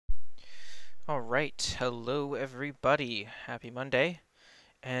Alright, hello everybody. Happy Monday,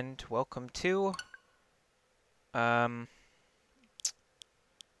 and welcome to, I'm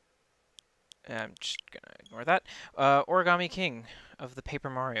just gonna ignore that, Origami King of the Paper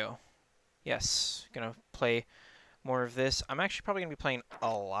Mario. Yes, gonna play more of this. I'm actually probably gonna be playing a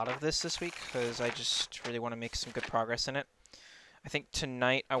lot of this week, because I just really want to make some good progress in it. I think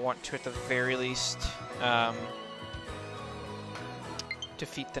tonight I want to, at the very least,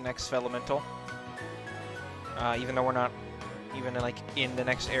 defeat the next Elemental. Even though we're not even like in the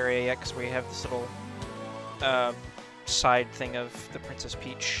next area yet, because we have this little side thing of the Princess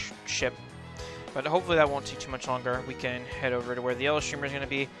Peach ship. But hopefully that won't take too much longer. We can head over to where the yellow streamer is going to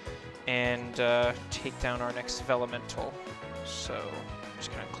be and take down our next Elemental. So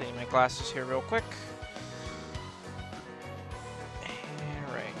just kind of cleaning my glasses here real quick.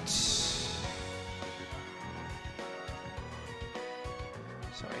 Alright. So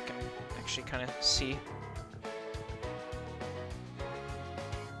I can actually kind of see.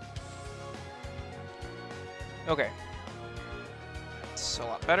 Okay. That's a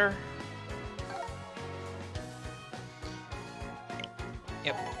lot better.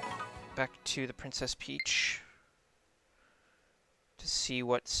 Yep. Back to the Princess Peach to see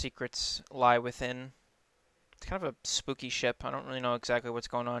what secrets lie within. It's kind of a spooky ship. I don't really know exactly what's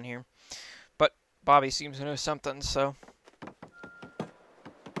going on here. But Bobby seems to know something, so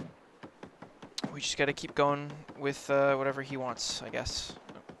we just gotta keep going with whatever he wants, I guess.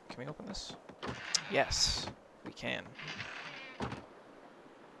 Oh, can we open this? Yes. We can.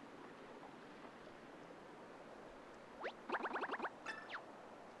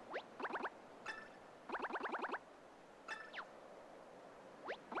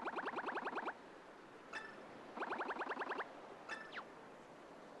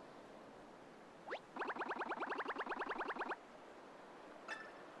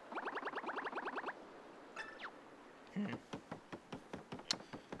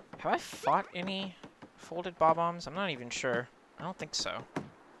 Have I fought any folded bob-ombs? I'm not even sure. I don't think so.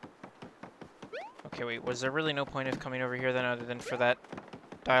 Okay, wait, was there really no point of coming over here then other than for that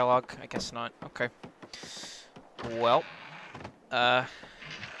dialogue? I guess not. Okay. Well, let's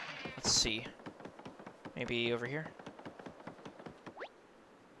see. Maybe over here?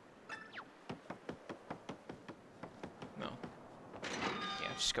 No. Yeah,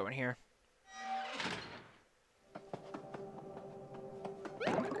 just go in here.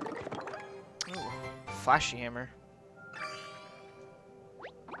 Flashy hammer.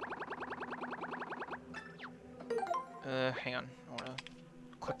 Hang on. I want to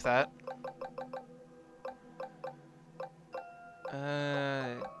equip that.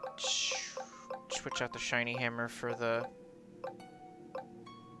 Switch out the shiny hammer for the...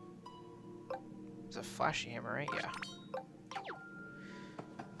 It's a flashy hammer, right? Yeah.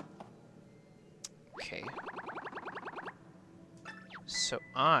 Okay. So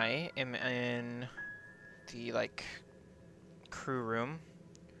I am in the, like, crew room.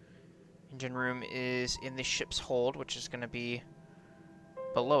 Engine room is in the ship's hold, which is going to be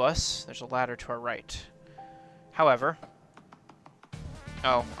below us. There's a ladder to our right. However...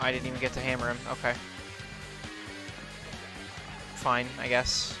 Oh, I didn't even get to hammer him. Okay. Fine, I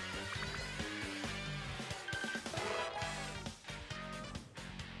guess.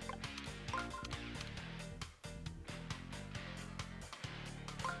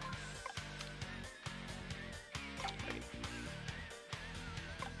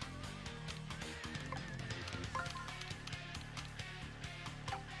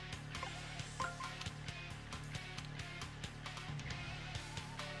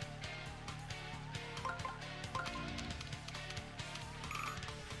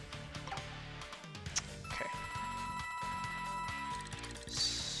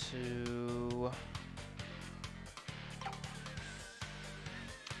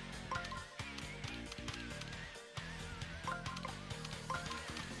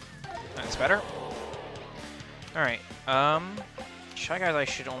 That's better. Alright, Shy Guys I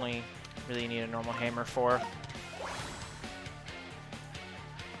should only really need a normal hammer for.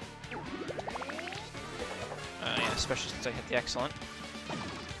 Yeah, especially since I hit the excellent.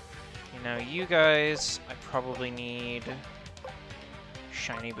 Okay, now you guys, I probably need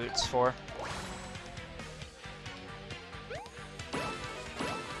shiny boots for.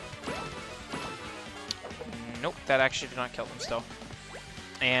 Nope, that actually did not kill them still.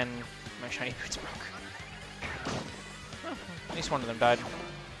 And my shiny boots broke. Oh, at least one of them died.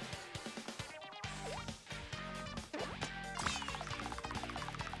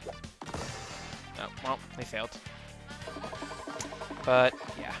 Oh, well, they failed. But,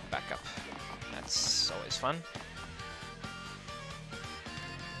 yeah, back up. That's always fun.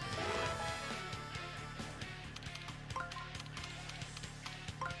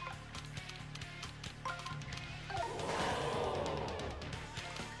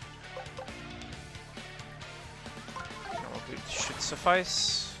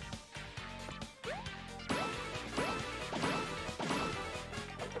 suffice.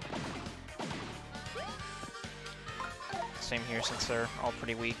 Same here since they're all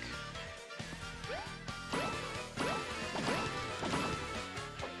pretty weak.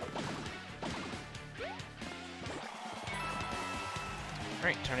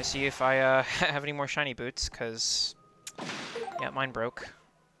 Alright, trying to see if I have any more shiny boots, because, yeah, mine broke.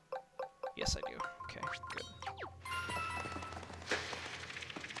 Yes, I do. Okay, good.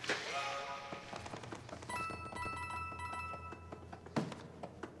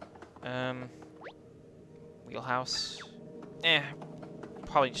 Wheelhouse.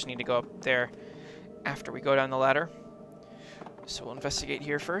 Probably just need to go up there after we go down the ladder. So we'll investigate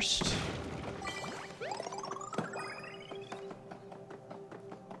here first.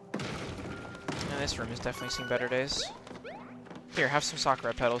 This room has definitely seen better days. Here, have some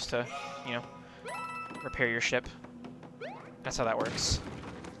Sakura petals to, you know, repair your ship. That's how that works.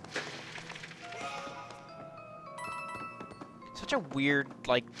 Such a weird,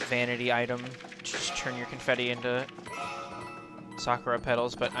 like, vanity item. Just turn your confetti into Sakura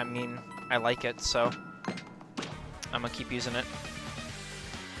petals, but I mean, I like it, so I'm gonna keep using it.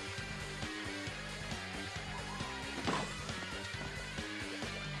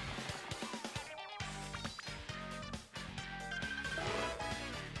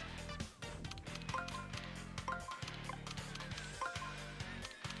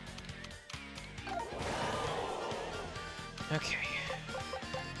 Okay.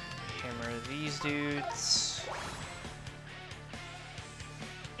 Hammer these dudes.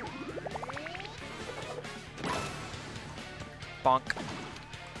 Bonk.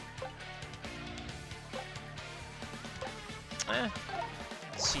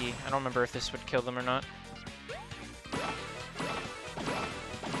 Let's see. I don't remember if this would kill them or not.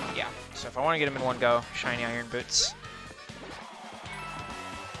 Yeah. So if I want to get them in one go, shiny iron boots.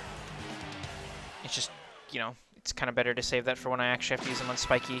 It's just, you know, it's kind of better to save that for when I actually have to use them on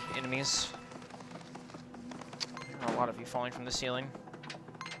spiky enemies. There are a lot of you falling from the ceiling.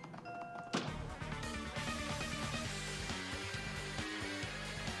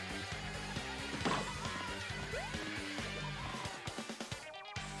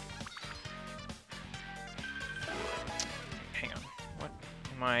 Hang on. What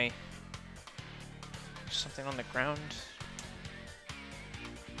am I... Something on the ground?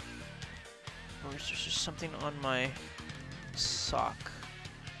 Or is there just something on my sock?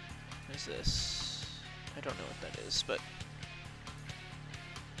 What is this? I don't know what that is, but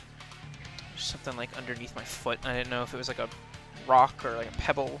there's something like underneath my foot. I didn't know if it was like a rock or like a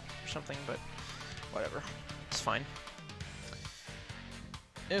pebble or something, but whatever. It's fine.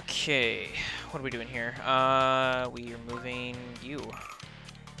 Okay, what are we doing here? We are moving you.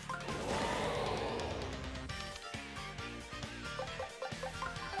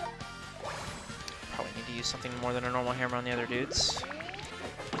 Use something more than a normal hammer on the other dudes.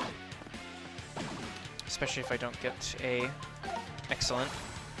 Especially if I don't get a excellent.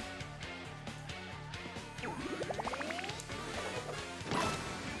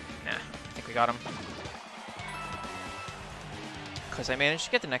 Nah, I think we got him. Because I managed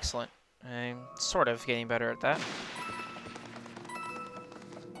to get an excellent. I'm sort of getting better at that.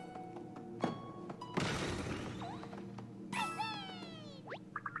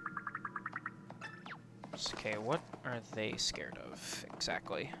 Okay, what are they scared of,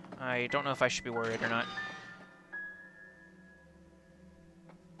 exactly? I don't know if I should be worried or not.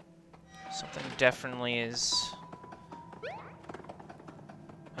 Something definitely is...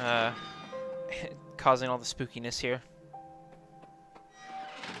 causing all the spookiness here.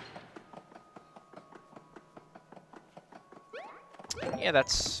 Yeah,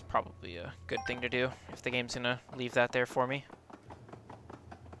 that's probably a good thing to do, if the game's gonna leave that there for me.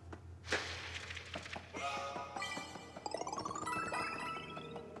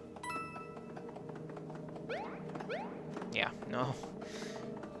 Yeah, no.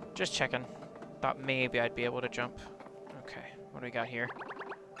 Just checking. Thought maybe I'd be able to jump. Okay, what do we got here?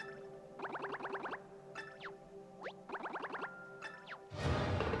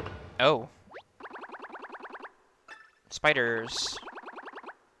 Oh. Spiders.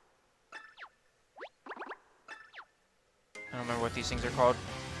 I don't remember what these things are called.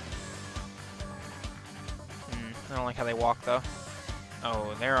 I don't like how they walk, though.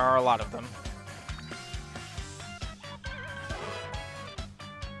 Oh, there are a lot of them.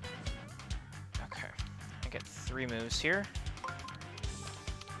 Okay. I get 3 moves here.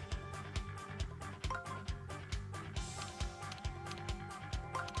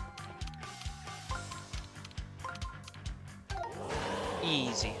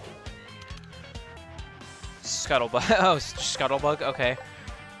 Easy. Scuttlebug. Oh, Scuttlebug? Okay.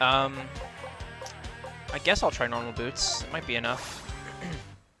 I guess I'll try normal boots. It might be enough.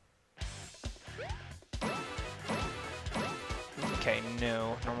 Okay,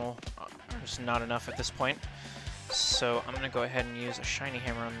 no. Normal is not enough at this point. So I'm going to go ahead and use a shiny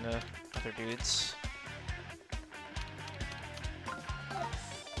hammer on the other dudes.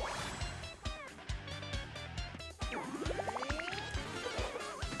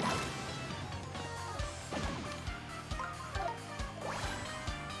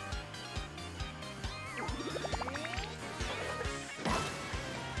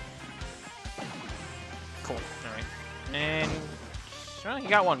 Cool. Alright. And... well, you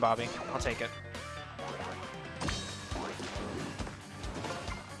got one, Bobby. I'll take it.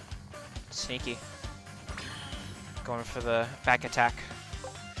 Sneaky. Going for the back attack.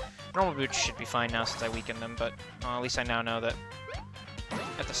 Normal boots should be fine now since I weakened them, but at least I now know that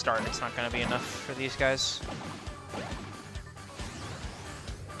at the start it's not going to be enough for these guys.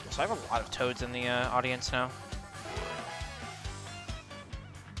 So I have a lot of toads in the audience now.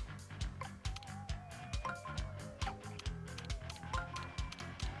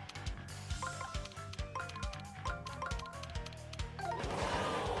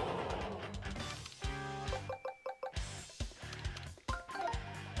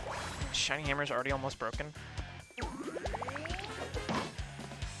 Shiny hammer's already almost broken.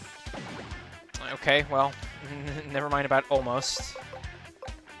 Okay, well, never mind about almost.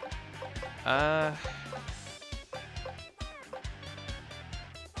 I'll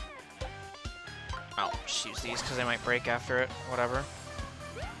just use these because they might break after it. Whatever.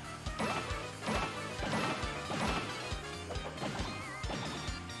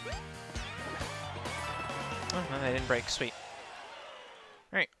 Oh, no, they didn't break. Sweet.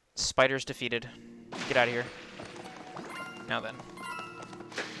 Alright. Spiders defeated. Get out of here. Now then.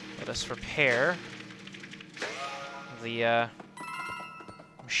 Let us repair the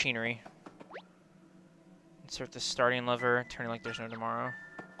machinery. Insert the starting lever, turning like there's no tomorrow.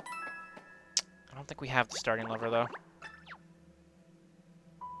 I don't think we have the starting lever though.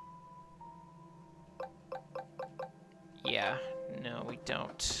 Yeah, no we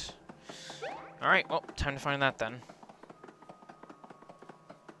don't. Alright, well, time to find that then.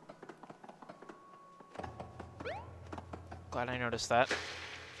 Glad I noticed that.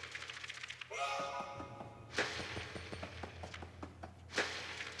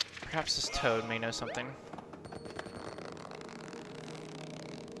 Perhaps this toad may know something.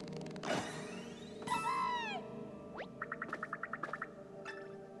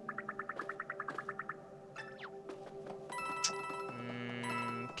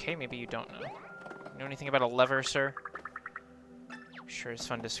 Okay, maybe you don't know. You know anything about a lever, sir? Sure is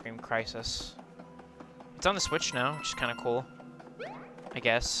fun to scream Crisis. It's on the Switch now, which is kind of cool. I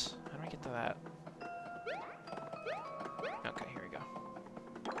guess. How do I get to that? Okay, here we go.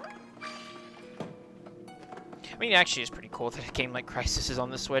 I mean, it actually is pretty cool that a game like Crisis is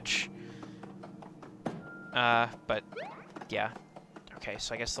on the Switch. But, yeah. Okay,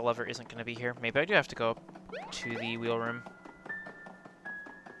 so I guess the lever isn't going to be here. Maybe I do have to go up to the wheel room.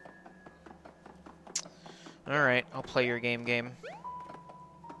 Alright, I'll play your game.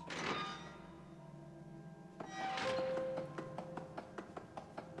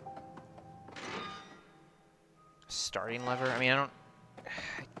 Starting lever? I mean, I don't...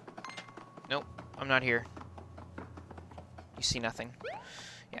 Nope, I'm not here. You see nothing.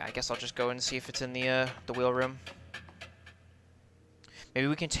 Yeah, I guess I'll just go and see if it's in the wheel room. Maybe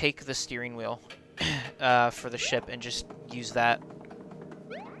we can take the steering wheel for the ship and just use that.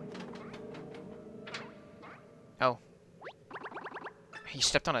 Oh. He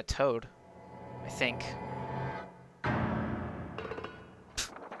stepped on a toad, I think.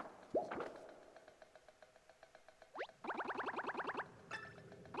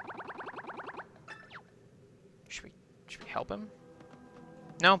 Should we help him?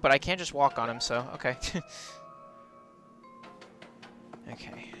 No, but I can't just walk on him, so okay.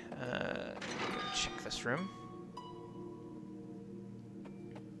 Okay. Check this room.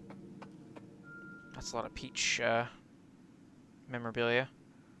 That's a lot of Peach memorabilia.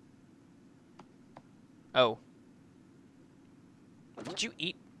 Oh. Did you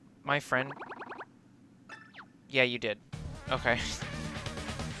eat my friend? Yeah, you did. Okay.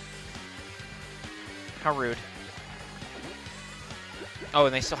 How rude. Oh,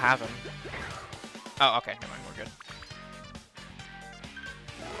 and they still have him. Oh, okay. Never mind. We're good.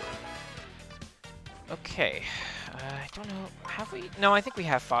 Okay. I don't know. Have we? No, I think we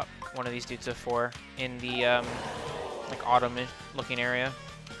have fought one of these dudes before in the, like, autumn-looking area.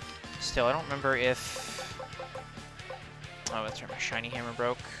 Still, I don't remember if... Oh, that's right. My shiny hammer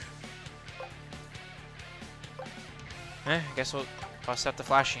broke. I guess we'll bust out the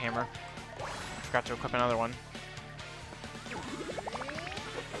flashy hammer. I forgot to equip another one.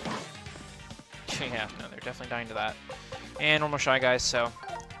 Yeah, no, they're definitely dying to that. And normal Shy Guys, so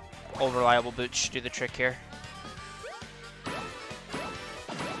old reliable boots should do the trick here.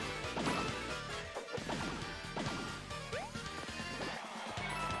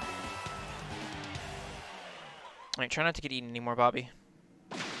 Alright, try not to get eaten anymore, Bobby.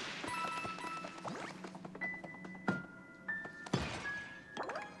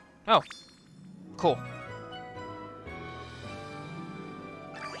 Oh, cool.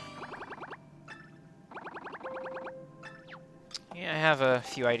 Yeah, I have a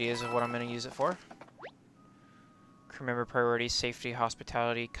few ideas of what I'm going to use it for. Crew member priorities, safety,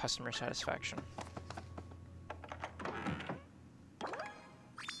 hospitality, customer satisfaction.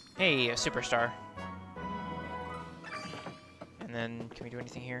 Hey, a superstar. And then, can we do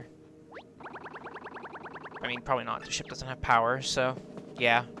anything here? I mean, probably not. The ship doesn't have power, so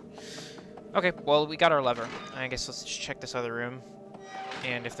yeah. Okay, well, we got our lever. I guess let's just check this other room.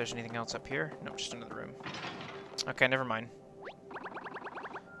 And if there's anything else up here. No, just another room. Okay, never mind.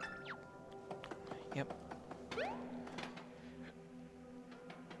 Yep.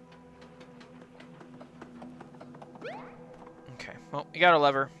 Okay, well, we got our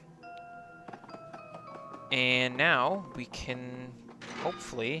lever. And now we can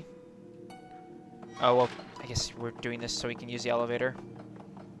hopefully... Oh, well, I guess we're doing this so we can use the elevator.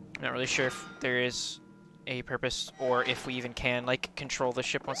 I'm not really sure if there is a purpose or if we even can, like, control the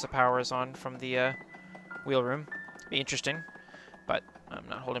ship once the power is on from the wheel room. Be interesting, but I'm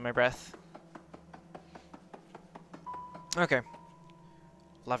not holding my breath. Okay.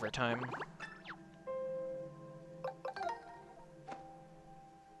 Lever time.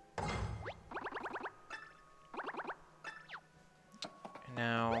 And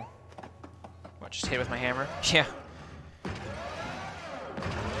now... What, just hit it with my hammer? Yeah.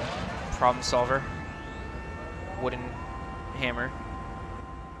 Problem solver. Wooden hammer.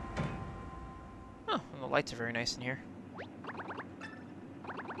 Oh, and the lights are very nice in here.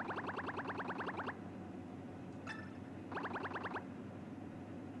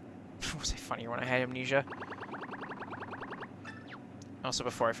 Was I funnier when I had amnesia? Also,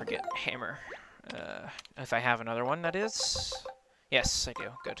 before I forget, hammer. If I have another one, that is. Yes, I do.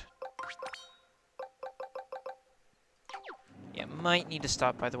 Good. Yeah, might need to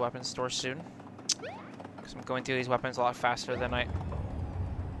stop by the weapons store soon. Because I'm going through these weapons a lot faster than I...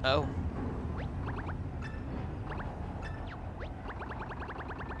 Oh.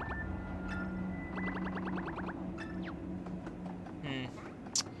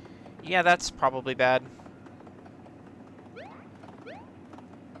 Yeah, that's probably bad.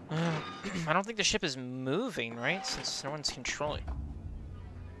 I don't think the ship is moving, right? Since no one's controlling.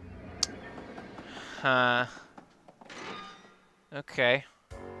 Huh. Okay.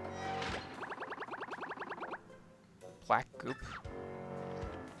 Black goop.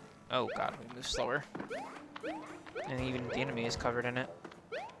 Oh god, we move slower. And even the enemy is covered in it.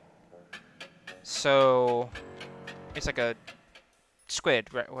 So... It's like a...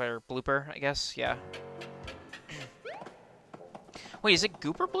 squid, right, or blooper, I guess, yeah. Wait, is it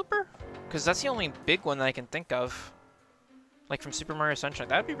Gooper Blooper? Because that's the only big one that I can think of. Like from Super Mario Sunshine.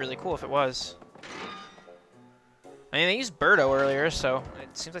 That would be really cool if it was. I mean, they used Birdo earlier, so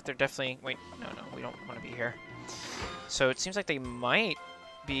it seems like they're definitely... Wait, no, we don't want to be here. So it seems like they might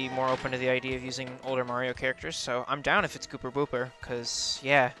be more open to the idea of using older Mario characters, so I'm down if it's Gooper Blooper, because,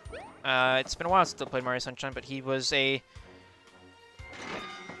 yeah. It's been a while since I played Mario Sunshine, but he was a...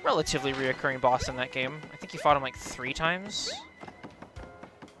 relatively reoccurring boss in that game. I think you fought him like 3 times.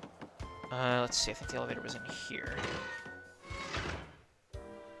 Let's see, I think the elevator was in here.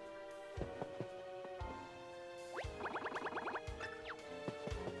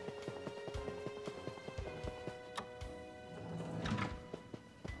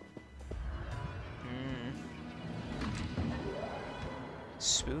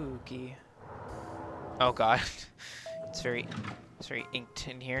 Spooky. Oh god. It's very inked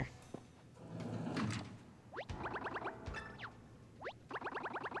in here.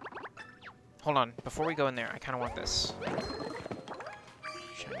 Hold on, before we go in there, I kind of want this.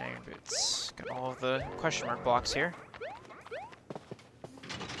 Shiny iron boots. Got all of the question mark blocks here.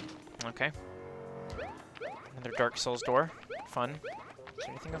 Okay. Another Dark Souls door. Fun. Is there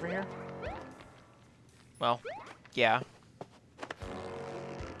anything over here? Well, yeah.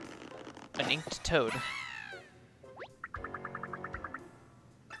 An inked toad.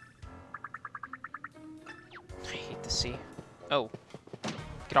 I hate the sea. Oh.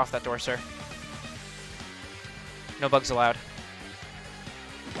 Get off that door, sir. No bugs allowed.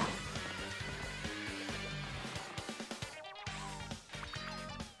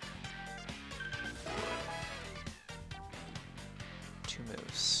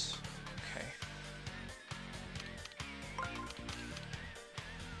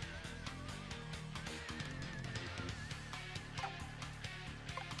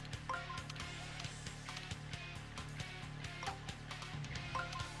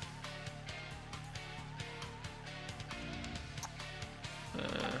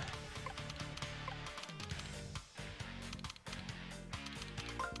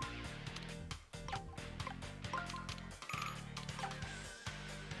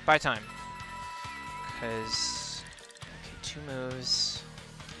 Buy time. Because... Okay, 2 moves.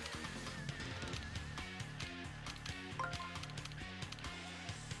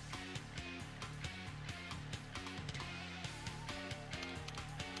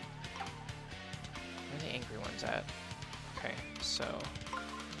 Where are the angry ones at? Okay, so...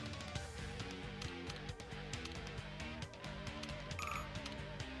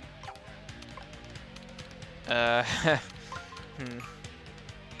 hmm.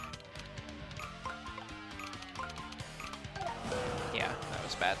 Yeah, that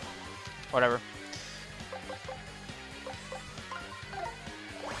was bad. Whatever.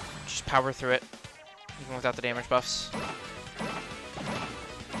 Just power through it, even without the damage buffs.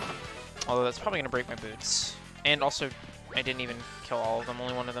 Although that's probably gonna break my boots. And also, I didn't even kill all of them,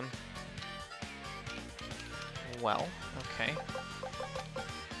 only one of them. Well, okay.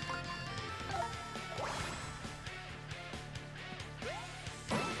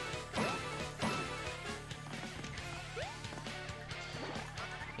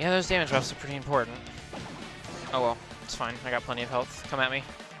 Yeah, those damage buffs are pretty important. Oh well, it's fine. I got plenty of health. Come at me.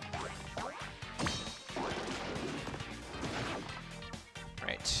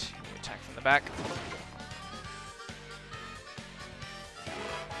 Right, you attack from the back.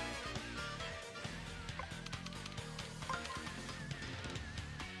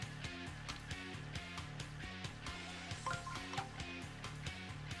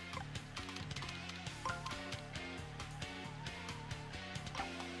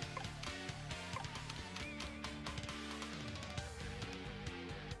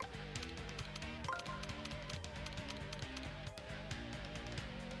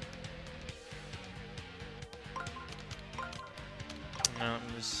 No,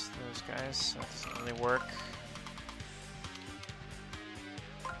 use those guys. That doesn't really work.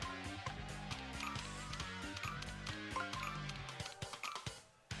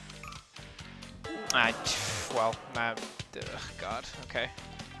 Well, God, okay.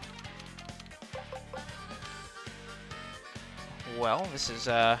 Well, this is,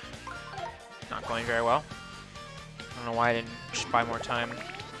 not going very well. I don't know why I didn't just buy more time.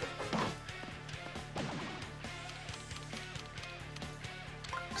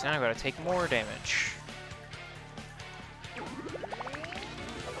 Because now I've got to take more damage.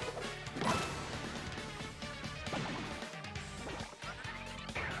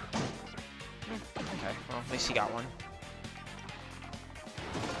 Okay, well, at least he got one.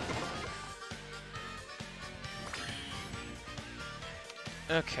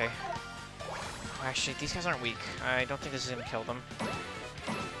 Okay. Actually, these guys aren't weak. I don't think this is gonna kill them.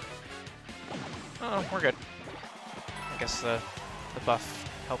 Oh, we're good. I guess the buff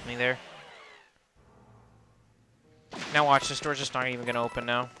helped me there. Now watch, this door's just not even gonna open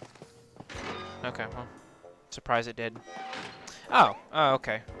now. Okay, well, surprised it did. Oh,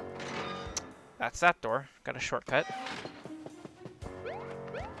 okay. That's that door. Got a shortcut.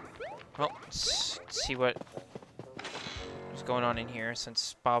 Well, let's see what's going on in here,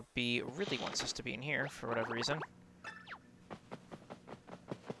 since Bob B really wants us to be in here for whatever reason.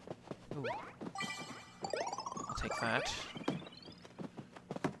 Ooh. I'll take that.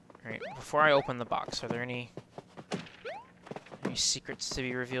 Alright, before I open the box, are there any secrets to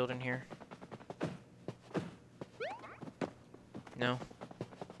be revealed in here? No?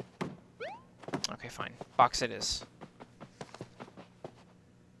 Okay, fine. Box it is.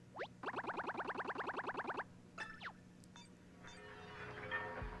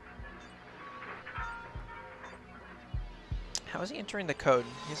 How is he entering the code?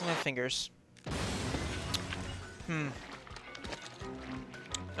 He doesn't have fingers.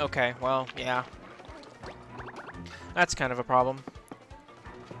 Okay, well, yeah. That's kind of a problem.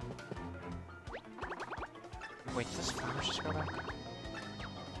 Wait, does this flowers just grow back?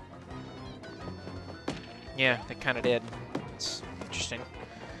 Yeah, it kind of did. It's interesting.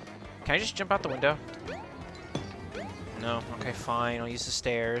 Can I just jump out the window? No. Okay, fine. I'll use the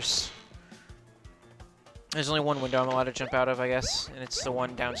stairs. There's only one window I'm allowed to jump out of, I guess, and it's the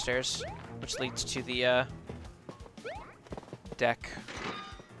one downstairs, which leads to the, deck.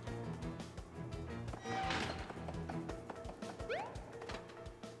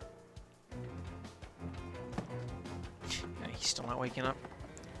 He's still not waking up.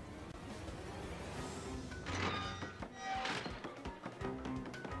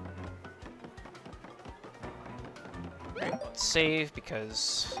 Alright, let's save,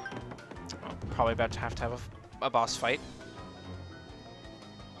 because I'm probably about to have a boss fight.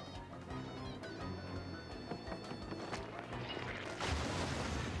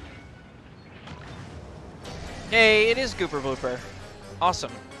 Hey, it is Gooper Blooper.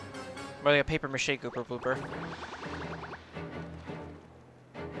 Awesome. Or like a paper mache Gooper Blooper.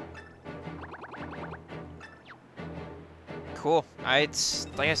 Cool. It's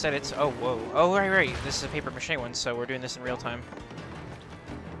like I said, it's oh whoa. Oh right. This is a paper mache one, so we're doing this in real time.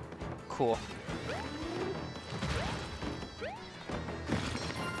 Cool.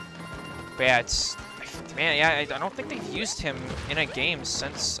 But yeah, it's man, yeah, I don't think they've used him in a game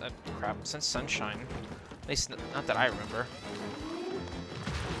since since Sunshine. At least not that I remember.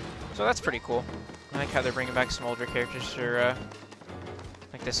 So that's pretty cool. I like how they're bringing back some older characters for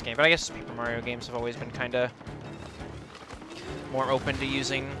like this game. But I guess Paper Mario games have always been kind of more open to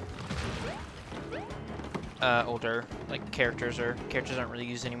using older like characters, or characters aren't really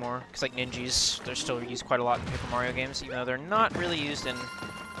used anymore. Because like ninjas, they're still used quite a lot in Paper Mario games, even though they're not really used in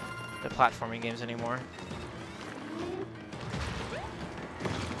the platforming games anymore.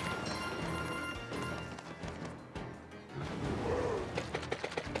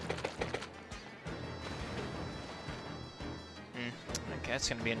 Okay, that's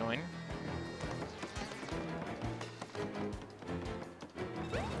gonna be annoying.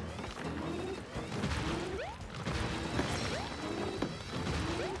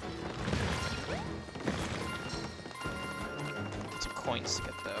 Some coins to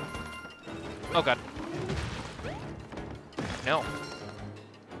get though. Oh god. No.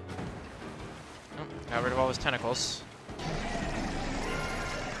 Oh, got rid of all his tentacles.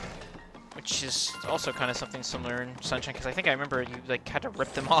 Which is also kind of something similar in Sunshine, because I think I remember you like had to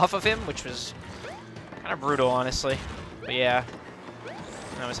rip them off of him, which was kind of brutal, honestly. But yeah,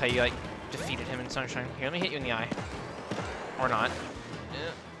 that was how you like defeated him in Sunshine. Here, let me hit you in the eye, or not.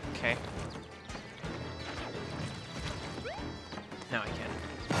 Okay. Now I can.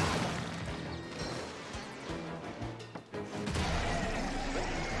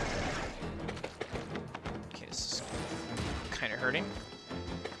 Okay, this is kind of hurting.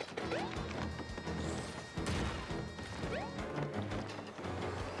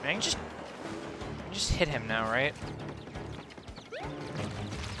 I can just hit him now, right?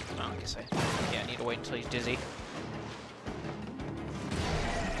 Oh, I guess I need to wait until he's dizzy.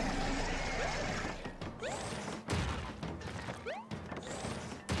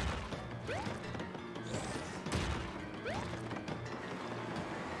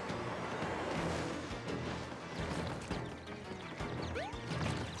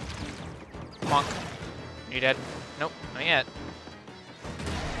 Monk, are you dead? Nope, not yet.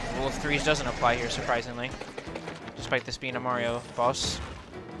 Rule of threes doesn't apply here, surprisingly, despite this being a Mario boss.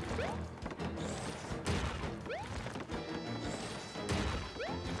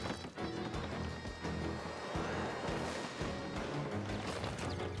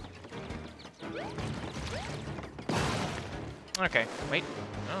 Okay, wait.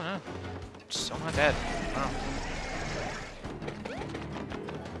 Oh no, still not dead. Wow.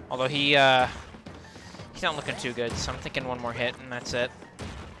 Although he's not looking too good, so I'm thinking one more hit and that's it.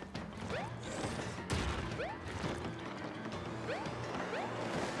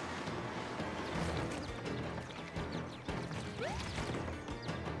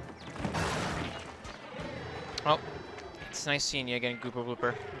 Well, it's nice seeing you again, Gooper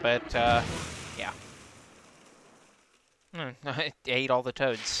Blooper, but, yeah. I ate all the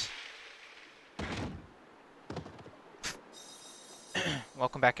toads.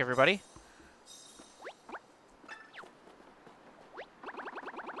 Welcome back, everybody.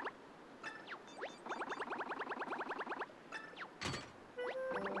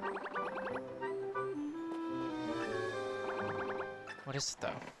 What is it, though?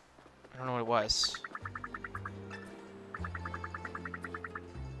 I don't know what it was.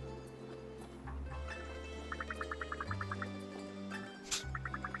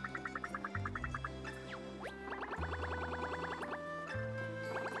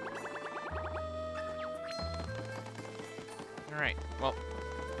 Alright, well,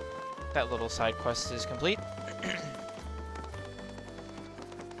 that little side quest is complete.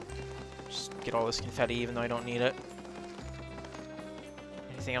 Just get all this confetti even though I don't need it.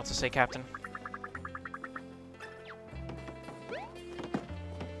 Anything else to say, Captain?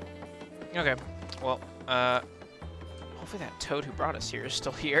 Okay, well, hopefully that toad who brought us here is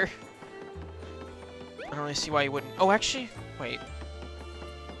still here. I don't really see why he wouldn't. Oh, actually, wait.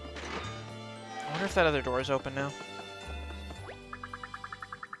 I wonder if that other door is open now.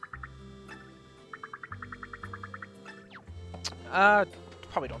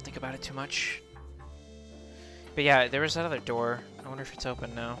 Probably don't think about it too much. But yeah, there was that other door. I wonder if it's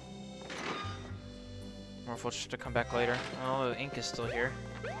open now. Or if we'll just have to come back later. Oh, the ink is still here.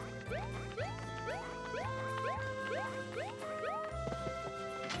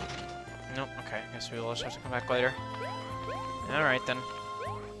 Nope, okay. Guess we'll just have to come back later. Alright then.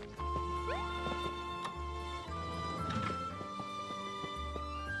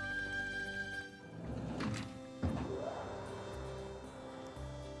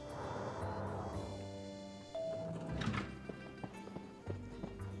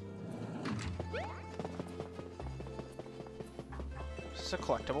 it's a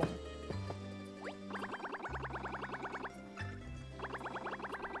collectible.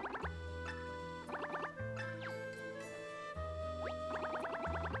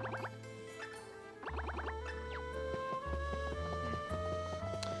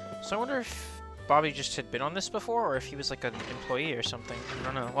 So I wonder if Bobby just had been on this before, or if he was like an employee or something. I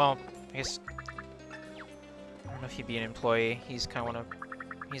don't know. Well, I guess I don't know if he'd be an employee. He's kind of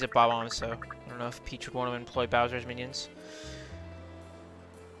he's a Bob-omb, so I don't know if Peach would want to employ Bowser's minions.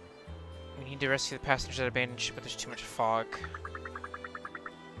 We need to rescue the passengers at abandoned ship, but there's too much fog.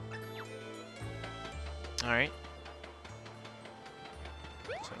 All right.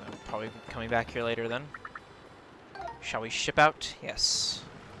 So they'll probably be coming back here later then. Shall we ship out? Yes.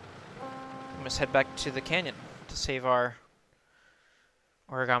 We must head back to the canyon to save our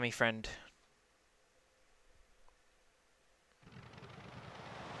origami friend.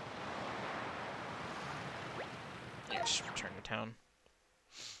 Yeah, just return to town.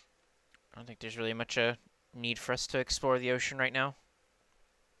 I don't think there's really much need for us to explore the ocean right now.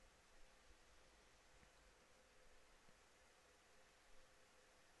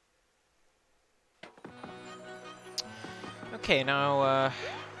 Okay, now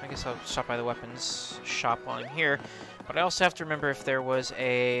I guess I'll stop by the weapons shop while I'm here, but I also have to remember if there was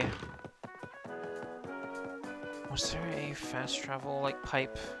a... Was there a fast travel, like,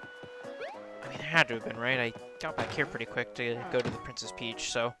 pipe? I mean, there had to have been, right? I got back here pretty quick to go to the Princess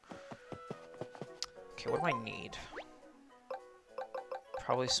Peach, so... Okay, what do I need?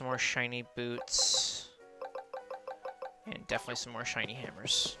 Probably some more shiny boots. And definitely some more shiny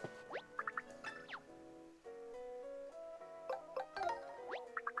hammers.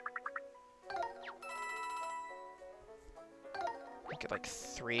 Get like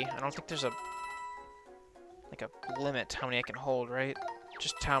 3. I don't think there's a limit how many I can hold, right?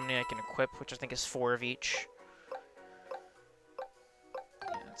 Just how many I can equip, which I think is 4 of each.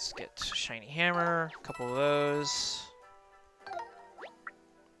 Yeah, let's get a shiny hammer, a couple of those.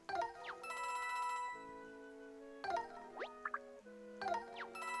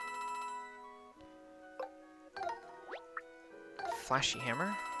 Flashy hammer.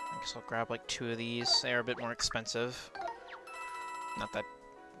 I guess I'll grab like 2 of these. They're a bit more expensive. Not that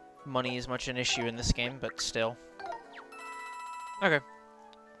money is much an issue in this game, but still. Okay.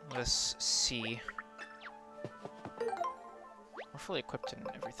 Let us see. We're fully equipped and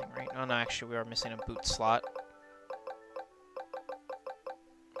everything, right? Oh no, actually we are missing a boot slot.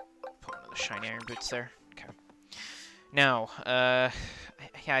 Put one of the shiny iron boots there. Okay. Now, yeah,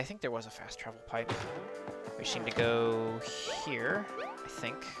 I think there was a fast travel pipe. We just need to go here, I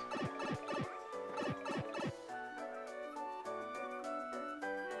think.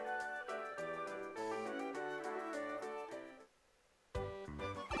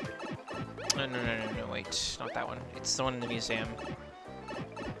 No, wait, not that one. It's the one in the museum.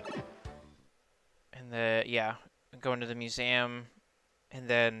 And yeah, go into the museum, and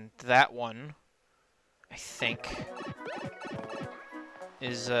then that one, I think,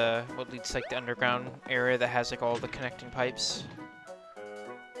 is, what leads to, like, the underground area that has, like, all the connecting pipes.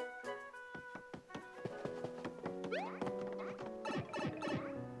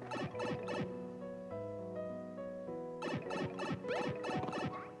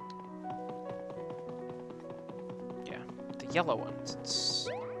 Yellow ones. It's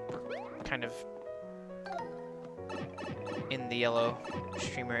kind of in the yellow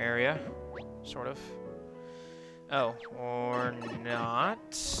streamer area, sort of. Oh, or not.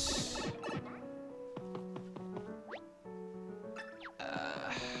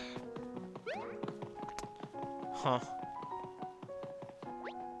 Huh.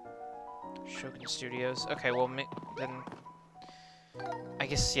 Shogun Studios. Okay, well, then I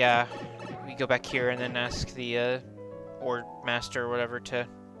guess, yeah, we go back here and then ask the or master or whatever to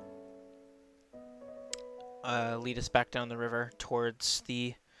lead us back down the river towards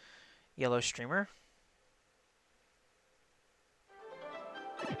the yellow streamer.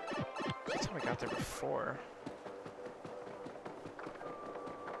 That's how we got there before.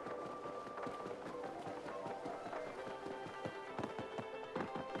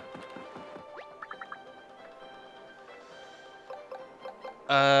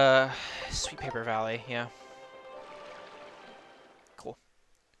 Sweet Paper Valley, yeah. Cool.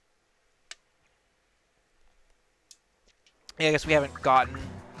 Yeah, I guess we haven't gotten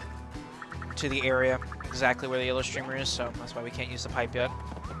to the area exactly where the yellow streamer is, so that's why we can't use the pipe yet.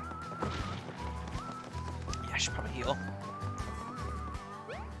 Yeah, I should probably heal.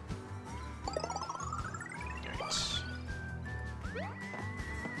 Alright.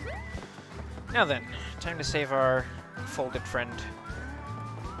 Now then, time to save our folded friend.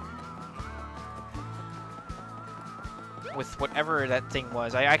 with whatever that thing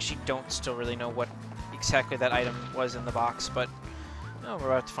was. I actually don't still really know what exactly that item was in the box, but oh, we're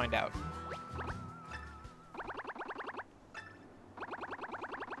about to find out.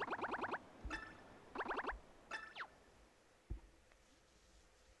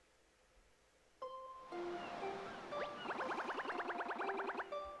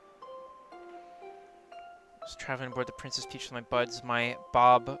 I was traveling aboard the Princess Peach with my buds, my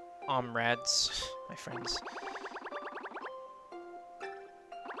Bob Omrads, my friends.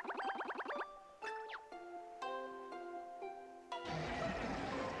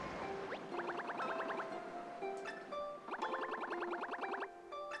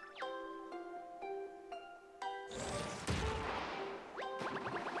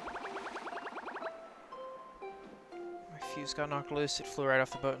 Fuse got knocked loose, it flew right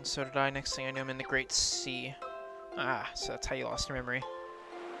off the boat, and so did I. Next thing I know, I'm in the Great Sea. Ah, so that's how you lost your memory.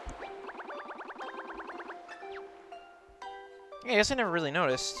 Yeah, I guess I never really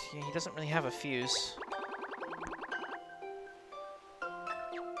noticed. He doesn't really have a fuse.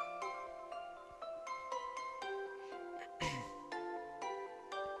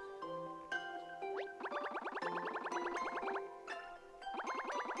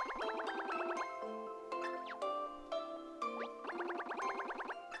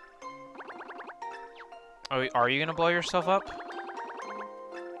 Oh, are you gonna blow yourself up?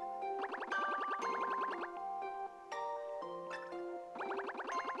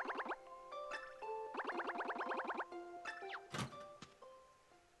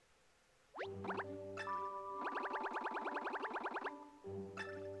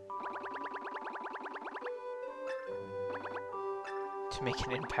 To make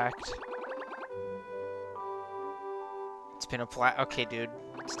an impact. It's been a flat. Okay, dude.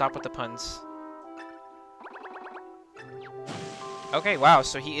 Stop with the puns. Okay, wow,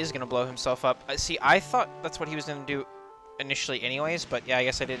 so he is gonna blow himself up. See, I thought that's what he was gonna do initially anyways, but yeah, I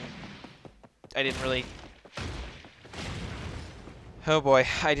guess I didn't really... Oh boy,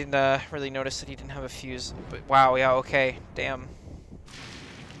 I didn't really notice that he didn't have a fuse. But wow, yeah, okay, damn.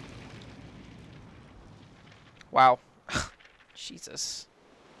 Wow. Jesus.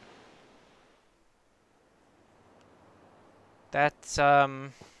 That's,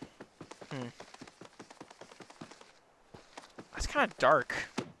 That's kind of dark.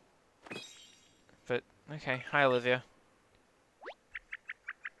 But, okay. Hi, Olivia.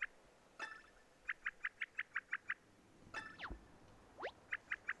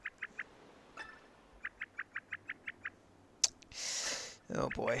 Oh,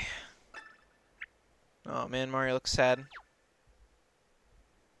 boy. Oh, man, Mario looks sad.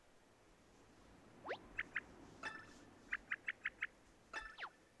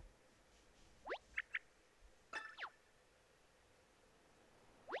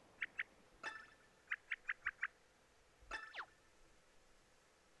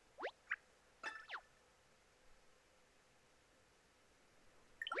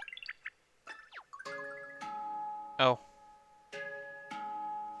 Oh.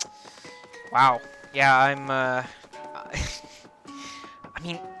 Wow. Yeah, I'm, I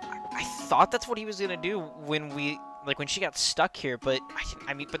mean, I thought that's what he was gonna do when when she got stuck here, but,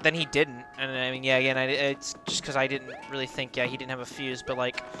 but then he didn't. And, I mean, yeah, again, it's just because I didn't really think, yeah, he didn't have a fuse, but,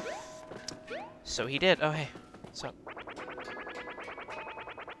 like, so he did. Oh, hey. What's up?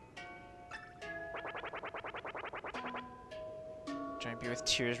 Giant bee with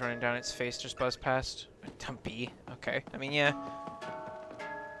tears running down its face just buzzed past. A dumb bee? Okay. I mean, yeah.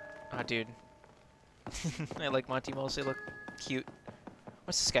 Oh, dude. I like Monty Moles. They look cute.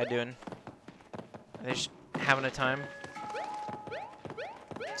 What's this guy doing? Are they just having a time?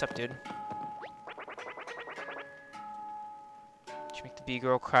 What's up, dude? Did you make the bee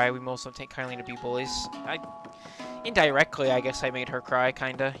girl cry? We most don't take kindly to bee bullies. Indirectly, I guess I made her cry,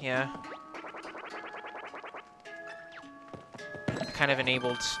 kinda, yeah. Kind of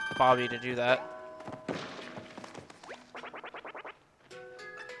enabled Bobby to do that.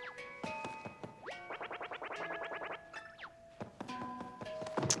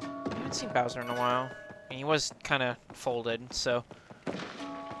 I haven't seen Bowser in a while. I mean, he was kind of folded, so I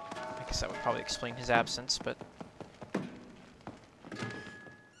guess that would probably explain his absence, but...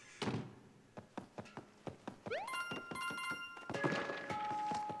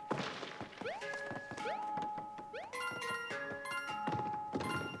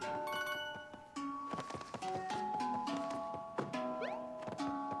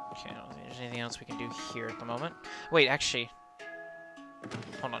 Okay, I don't think there's anything else we can do here at the moment. Wait, actually...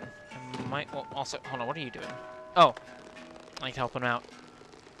 Hold on. I might... Well, also... Hold on, what are you doing? Oh. I can help him out.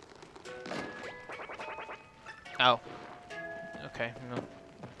 Oh. Okay. No.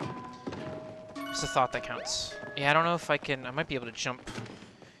 It's the thought that counts. Yeah, I don't know if I can... I might be able to jump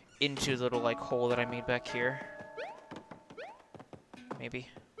into the little, like, hole that I made back here. Maybe.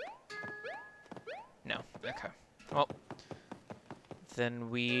 No. Okay. Well, then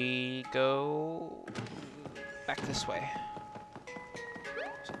we go back this way.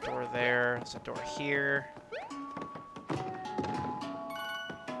 There's a door there. There's a door here.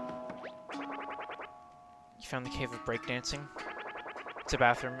 You found the Cave of Breakdancing. It's a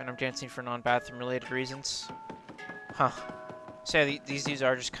bathroom, and I'm dancing for non-bathroom related reasons. Huh. So yeah, these dudes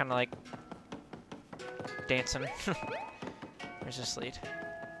are just kind of like dancing. Where's this lead?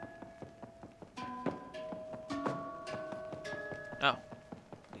 Oh.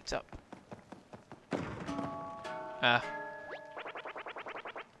 Leads up. I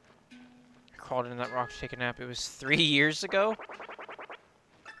crawled into that rock to take a nap. It was 3 years ago?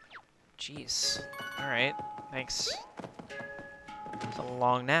 Jeez. Alright. Thanks. It's a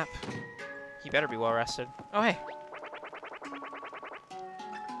long nap. You better be well rested. Oh, hey.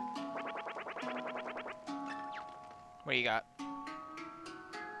 What do you got?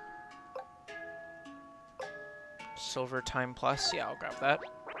 Silver time plus. Yeah, I'll grab that.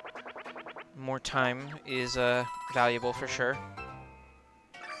 More time is valuable for sure.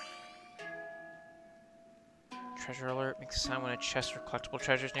 Treasure alert makes a sound when a chest or collectible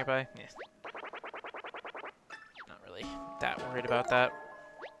treasures nearby. Yeah. Not really that worried about that.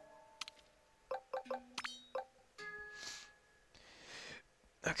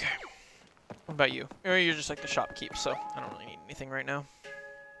 Okay. What about you? Or you're just like the shopkeep, so I don't really need anything right now.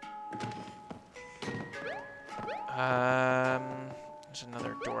 There's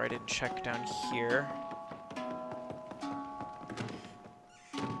another door I didn't check down here.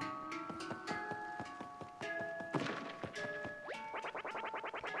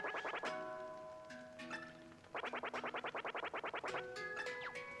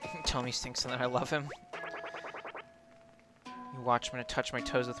 Tell me stinks and that I love him. You watch him to touch my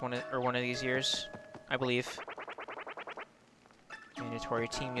toes with one of these years, I believe. Mandatory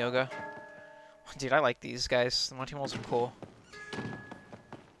team yoga. Dude, I like these guys. The Monty-Moles are cool.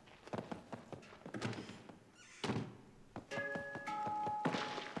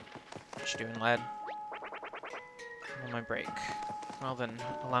 What you doing, lad? I'm on my break. Well then,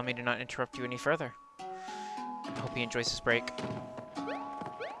 allow me to not interrupt you any further. I hope he enjoys his break.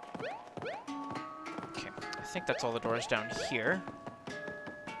 Okay, I think that's all the doors down here.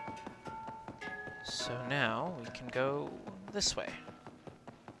 So now we can go this way.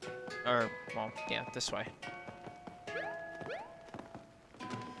 Or, well, yeah, this way.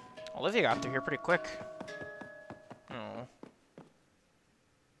 Olivia got through here pretty quick. Oh.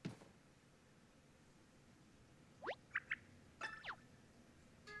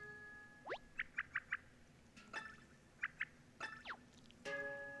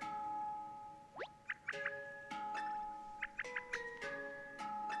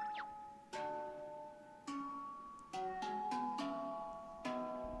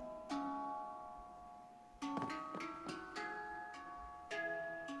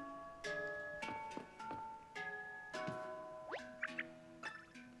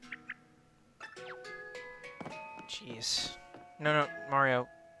 Jeez. No, Mario.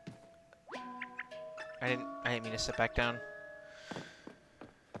 I didn't mean to sit back down.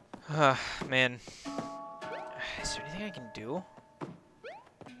 Man. Is there anything I can do?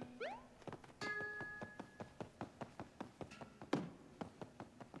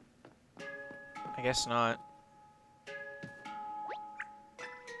 I guess not.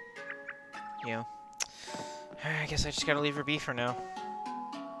 Yeah. I guess I just gotta leave her be for now.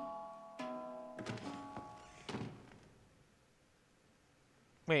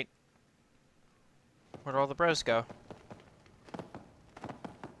 Wait. Where'd all the bros go?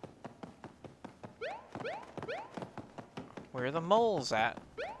 Where are the moles at?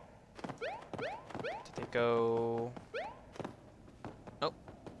 Did they go... Oh.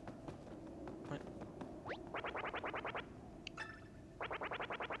 What?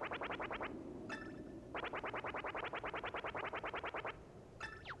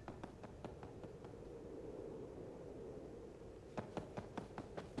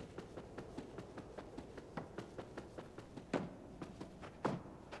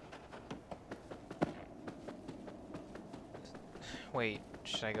 Wait,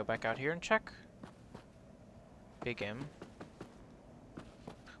 should I go back out here and check? Big M.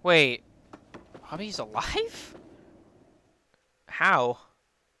 Wait, Bobby's alive? How?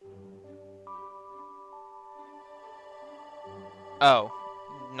 Oh,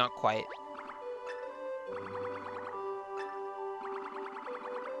 not quite.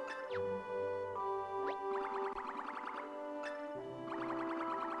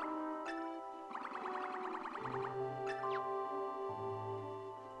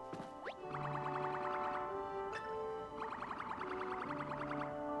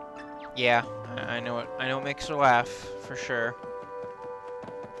 Yeah, I know it. I know it makes her laugh for sure.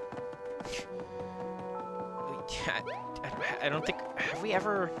 I don't think, have we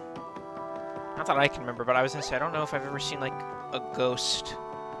ever? Not that I can remember, but I was gonna say I don't know if I've ever seen like a ghost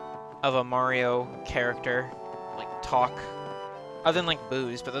of a Mario character like talk, other than like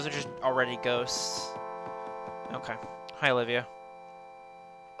Boo's, but those are just already ghosts. Okay. Hi, Olivia.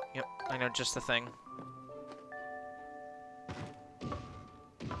 Yep, I know just the thing.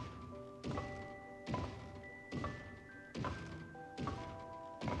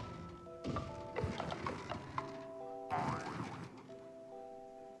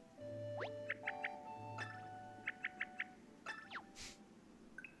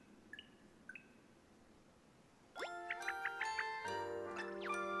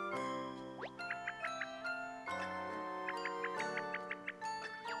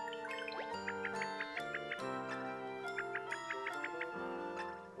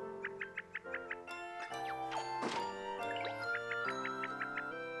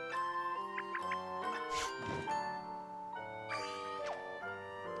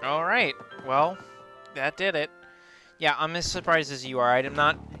 All right. Well, that did it. Yeah, I'm as surprised as you are. I'm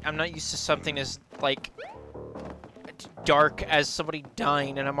not used to something as like dark as somebody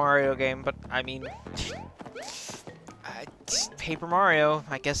dying in a Mario game, but I mean, Paper Mario.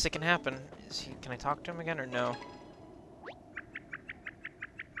 I guess it can happen. Can I talk to him again or no?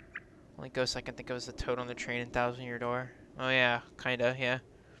 Only ghost I can think of is the toad on the train in Thousand Year Door. Oh yeah, kinda, yeah.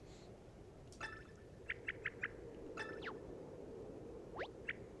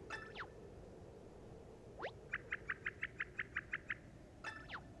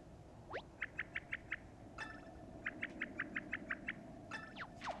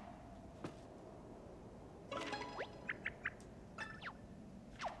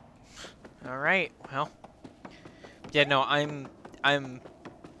 All right. Well, yeah. No, I'm. I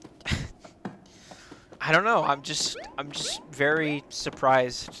don't know. I'm just very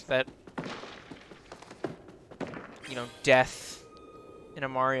surprised that, you know, death in a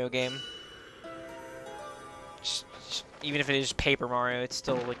Mario game. Even if it is Paper Mario, it's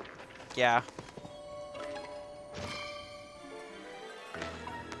still like, yeah.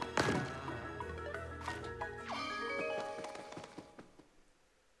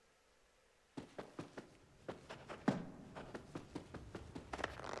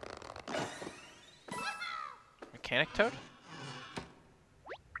 Mechanic Toad?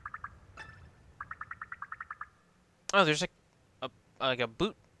 Oh, there's like a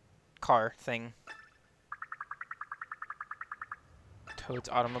boot car thing. Toad's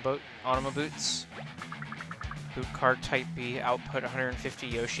Automoboots. Boot car Type B, output 150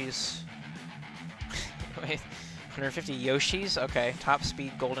 Yoshis. Wait, 150 Yoshis? Okay, top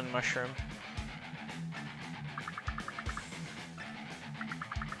speed golden mushroom.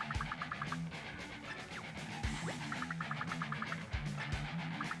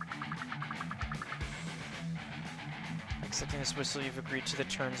 Accepting this whistle, you've agreed to the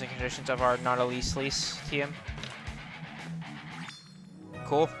terms and conditions of our Nautilus lease, TM.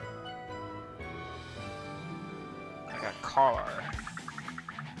 Cool. I got a car.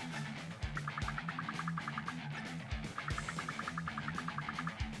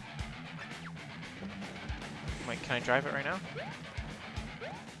 Wait, can I drive it right now?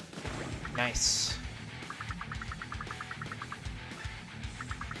 Nice.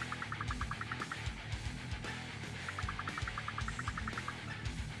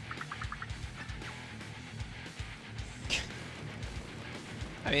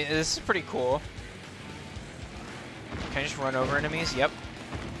 I mean, this is pretty cool. Can I just run over enemies? Yep.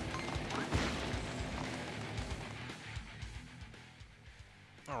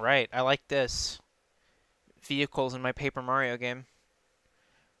 Alright, I like this. Vehicles in my Paper Mario game.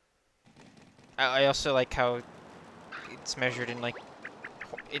 I also like how it's measured in, like,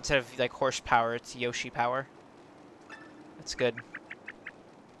 instead of, like, horsepower, it's Yoshi power. That's good.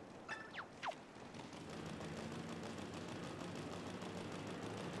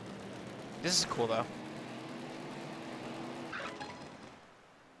 This is cool, though.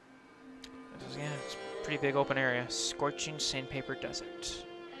 Yeah, it's a pretty big open area. Scorching sandpaper desert.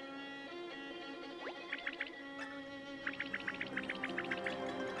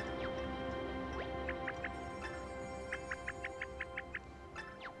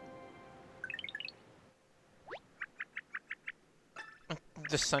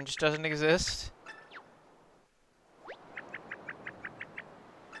 The sun just doesn't exist?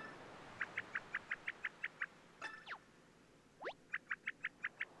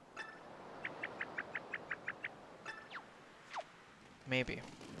 Maybe.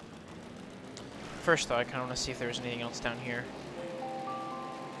 First, though, I kind of want to see if there's anything else down here.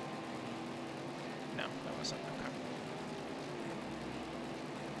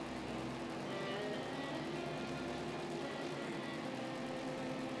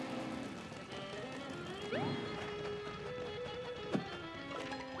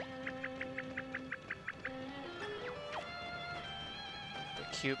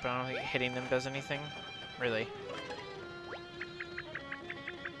 cute, but I don't think hitting them does anything. Really.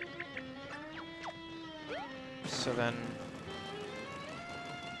 So then...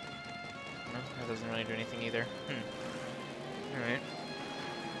 No, that doesn't really do anything either. Alright.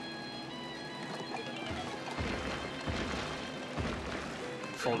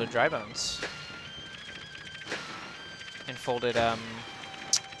 Folded dry bones. And folded, oh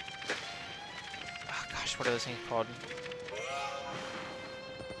gosh, what are those things called?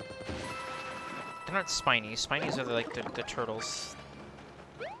 They're not spinies. Spinies are like the turtles.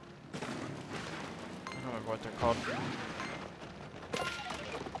 I don't remember what they're called.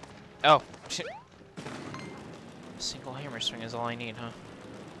 Oh, shit. A single hammer swing is all I need, huh?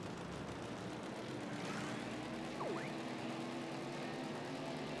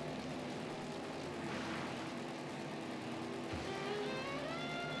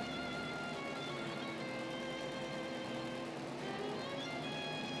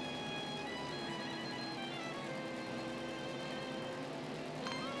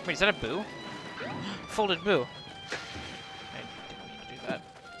 Wait, is that a boo? Folded boo. I didn't mean to do that.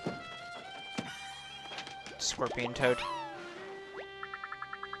 Scorpion toad.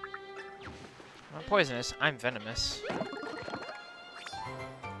 I'm not poisonous. I'm venomous.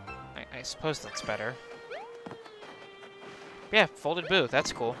 I suppose that's better. Yeah, folded boo.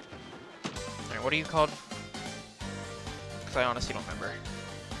 That's cool. Alright, what are you called? Because I honestly don't remember.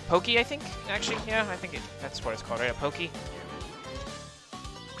 Pokey, I think? Actually, yeah, I think that's what it's called, right? A pokey?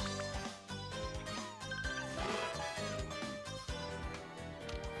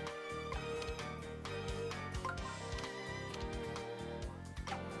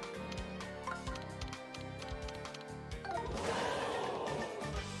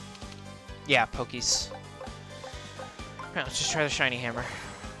 Yeah, pokies. Alright, let's just try the shiny hammer.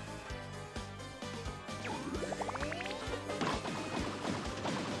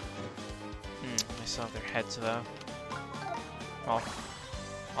 I still have their heads though. Well,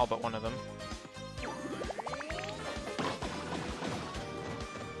 all but one of them.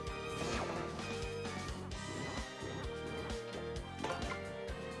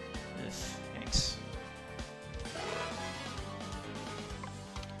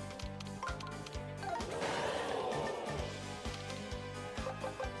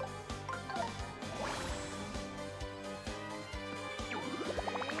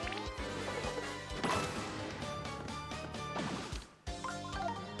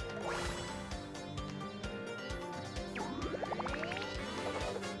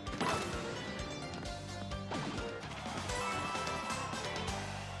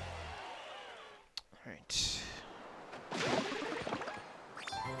 Thanks.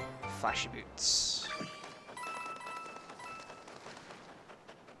 Flashy boots.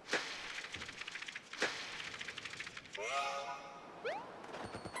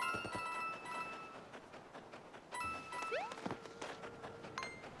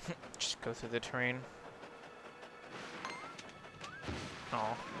 Just go through the terrain.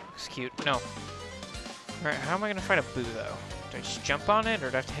 Oh, looks cute. No. Alright, how am I gonna fight a boo though? Do I just jump on it or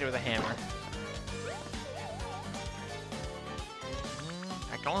do I have to hit it with a hammer?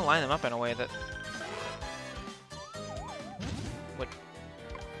 I can only line them up in a way that... What?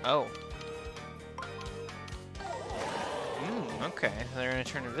 Oh. Okay. They're gonna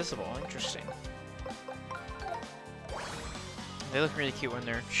turn invisible. Interesting. They look really cute when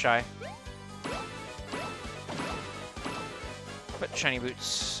they're shy. But shiny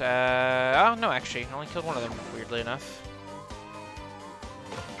boots. Oh, no, actually. I only killed one of them, weirdly enough.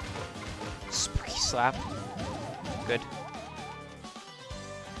 Spooky slap. Good.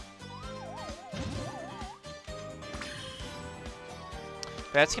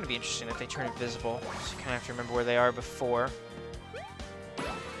 But that's going to be interesting if they turn invisible. So you kind of have to remember where they are before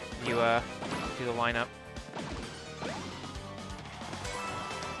you do the lineup.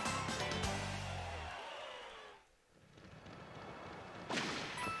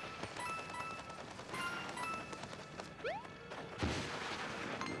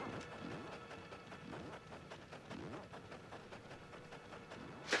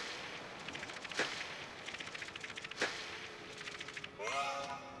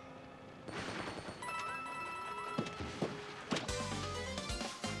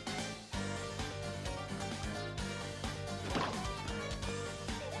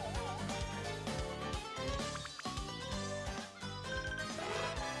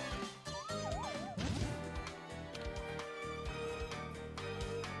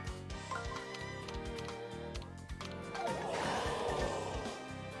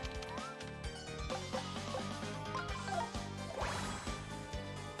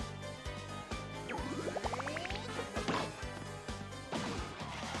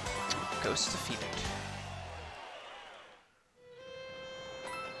 Ghost defeated.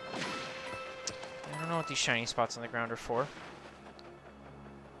 I don't know what these shiny spots on the ground are for.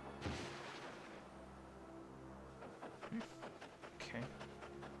 Okay.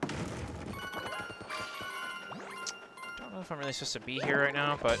 Don't know if I'm really supposed to be here right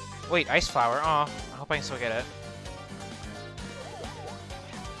now, but... Wait, Ice Flower. Aw, I hope I can still get it.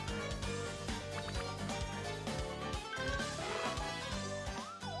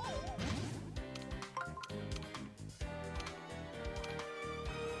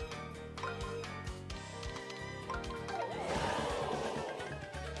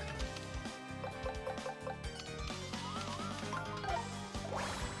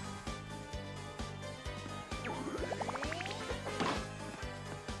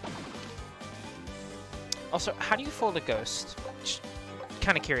 Also, how do you fold a ghost? Just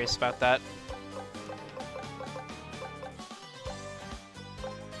kind of curious about that.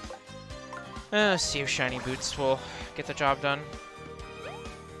 Let's see if shiny boots will get the job done.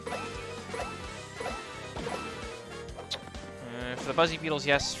 For the Buzzy Beetles,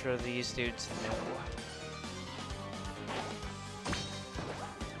 yes. For these dudes, no.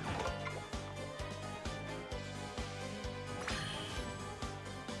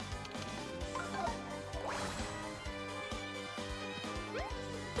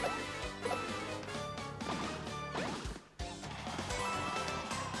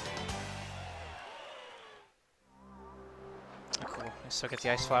 So get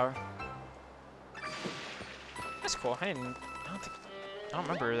the Ice Flower. That's cool. I don't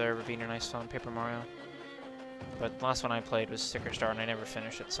remember there ever being an Ice Flower in Paper Mario. But the last one I played was Sticker Star, and I never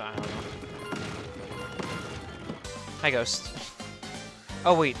finished it, so I don't know. Hi, Ghost.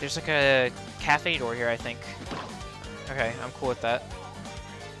 Oh wait, there's like a cafe door here, I think. Okay, I'm cool with that.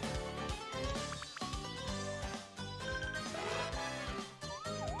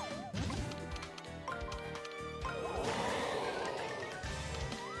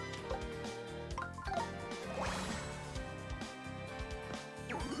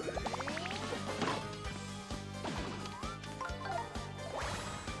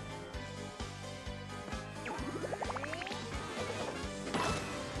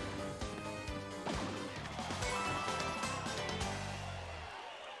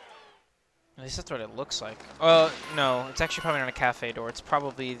 At least that's what it looks like. No, it's actually probably not a cafe door. It's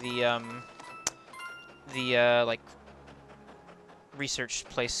probably the like, research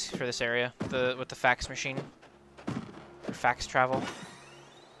place for this area. With the fax machine. Or fax travel.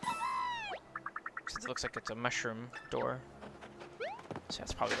 It looks like it's a mushroom door. So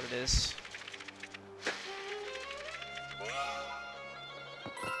that's probably what it is.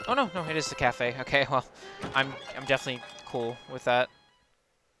 Oh no, it is the cafe. Okay, well, I'm definitely cool with that.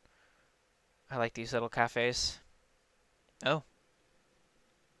 I like these little cafes. Oh.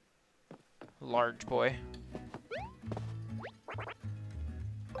 Large boy.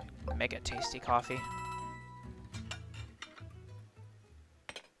 Mega tasty coffee.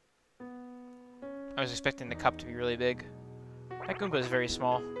 I was expecting the cup to be really big. That Goomba is very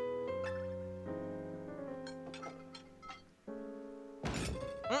small.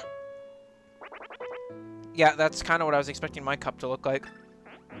 Yeah, that's kind of what I was expecting my cup to look like.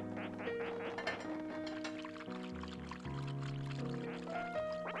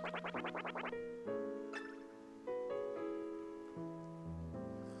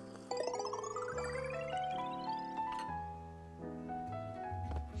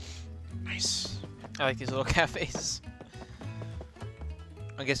 Nice. I like these little cafes.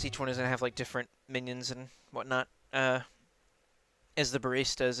 I guess each one is going to have like different minions and whatnot, as the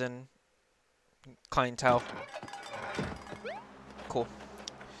baristas and clientele. Cool.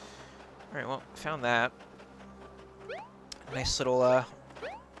 Alright, well, found that. Nice little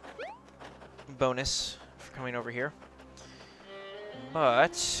bonus for coming over here. But I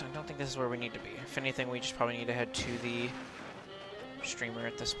don't think this is where we need to be. If anything, we just probably need to head to the streamer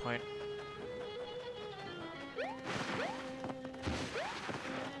at this point.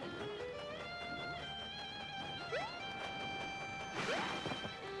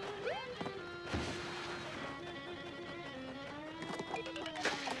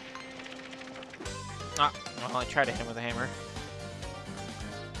 Ah, well, I tried to hit him with a hammer.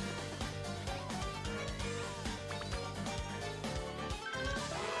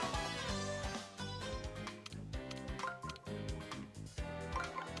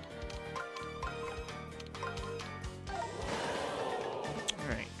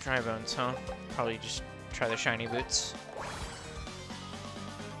 Alright, dry bones, huh? Probably just try the shiny boots.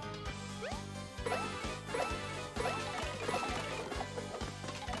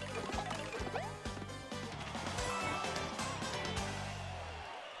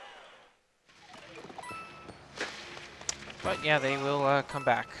 But yeah, they will come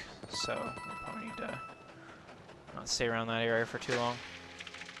back, so we'll probably need to not stay around that area for too long.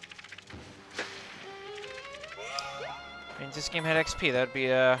 I mean, if this game had XP, that'd be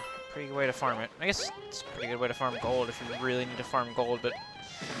a pretty good way to farm it. I guess it's a pretty good way to farm gold if you really need to farm gold, but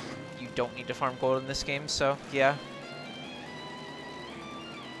you don't need to farm gold in this game, so yeah.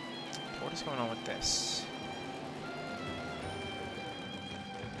 What is going on with this?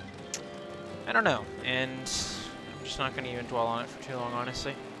 I don't know, and I'm just not going to even dwell on it for too long,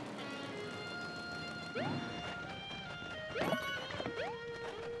 honestly.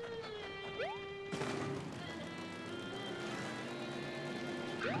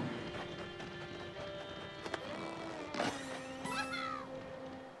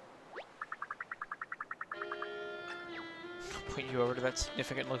 Put you over to that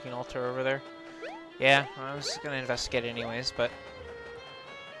significant-looking altar over there. Yeah, I was going to investigate it anyways, but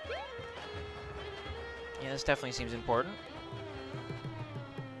yeah, this definitely seems important.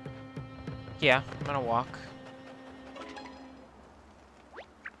 Yeah, I'm gonna walk.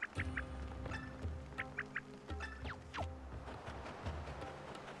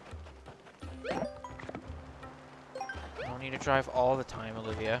 I don't need to drive all the time,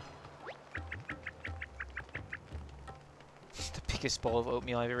 Olivia. It's the biggest bowl of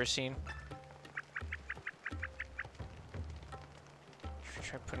oatmeal I've ever seen. Should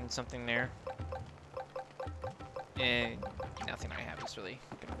try putting something there. And nothing I have is really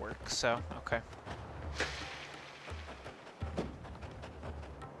gonna work, so okay.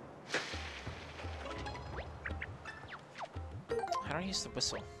 How do I use the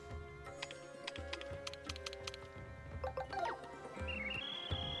whistle?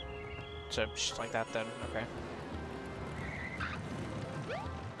 So just like that then, okay.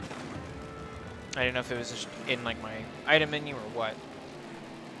 I didn't know if it was just in like my item menu or what.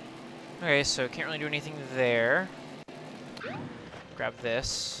 Okay, so can't really do anything there. Grab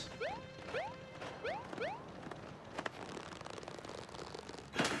this.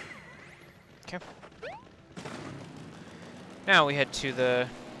 Okay. Now we head to the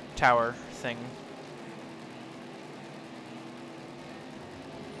tower thing.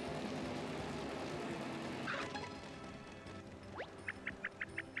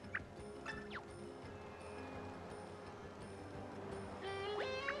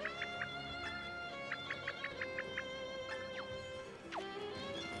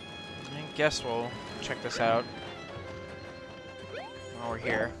 I guess we'll check this out while we're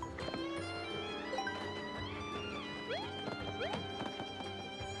here.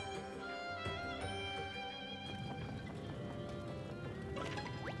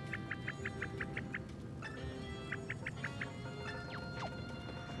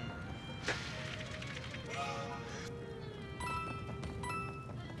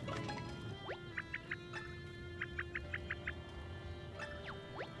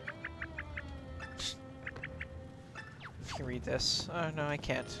 Can read this. Oh, no, I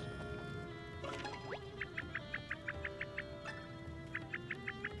can't.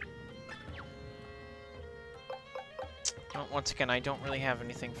 Well, once again, I don't really have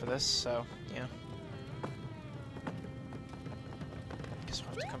anything for this, so, yeah. Guess we'll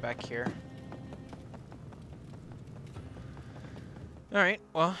have to come back here. Alright,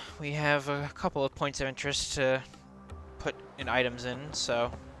 well, we have a couple of points of interest to put in items in,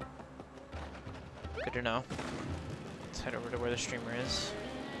 so good to know. Let's head over to where the streamer is.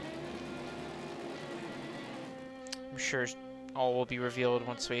 I'm sure all will be revealed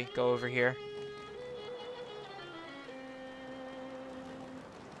once we go over here.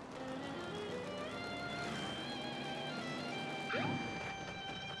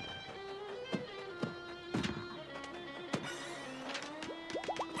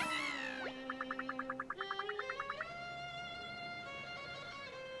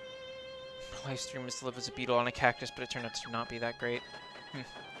 Live stream is to live as a beetle on a cactus, but it turned out to not be that great.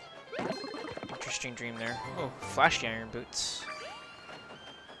 Interesting dream there. Oh, flashy iron boots.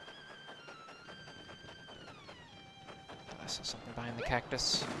 I saw something behind the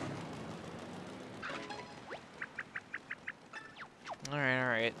cactus. Alright,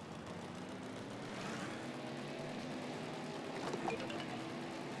 alright.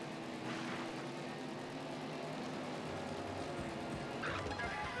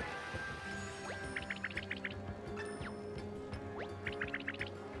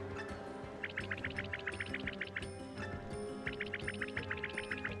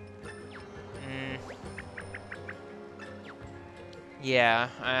 Yeah,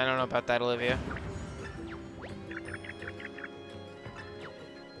 I don't know about that, Olivia.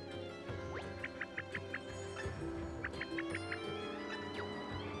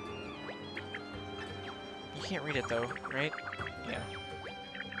 You can't read it though, right? Yeah.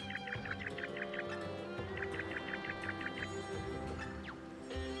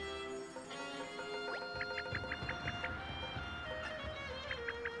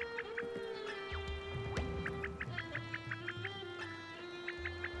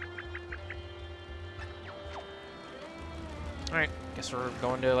 Alright, guess we're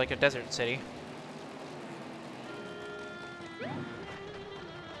going to like a desert city.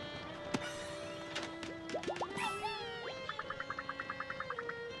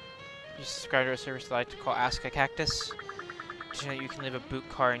 You subscribe to a service that I like to call Ask a Cactus. Did you know you can leave a boot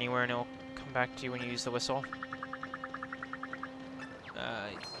car anywhere and it'll come back to you when you use the whistle?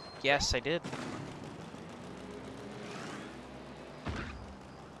 Yes, I did.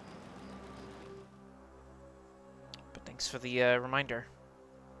 But thanks for the reminder,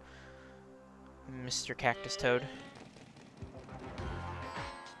 Mr. Cactus Toad.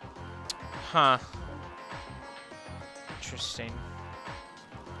 Huh. Interesting.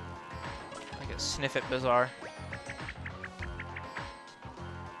 I get Sniff It Bizarre.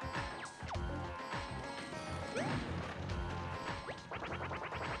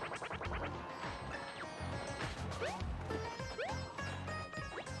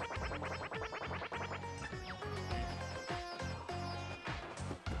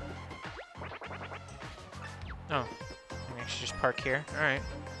 Oh, I can actually just park here. Alright.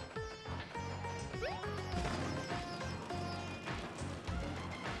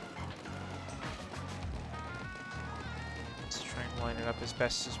 Let's try and line it up as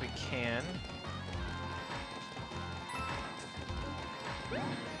best as we can.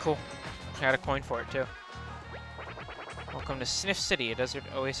 Cool. I got a coin for it, too. Welcome to Sniff City, a desert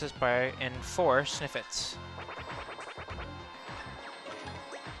oasis by and for Sniffits.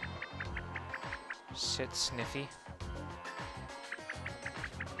 Sit Sniffy.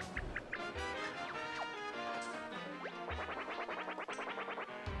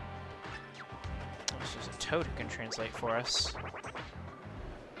 Oh, so there's a toad who can translate for us.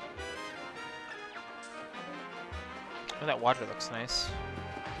 Oh, that water looks nice.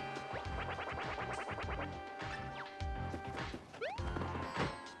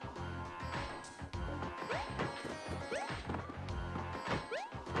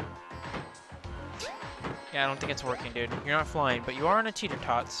 Yeah, I don't think it's working, dude. You're not flying, but you are on a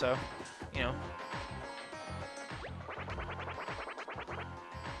teeter-tot, so, you know.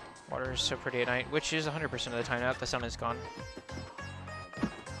 Water is so pretty at night, which is 100% of the time now that the sun is gone.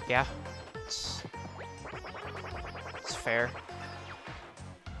 Yeah, it's fair.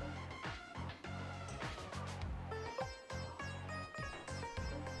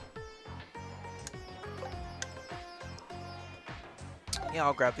 Yeah,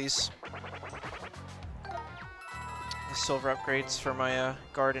 I'll grab these. The silver upgrades for my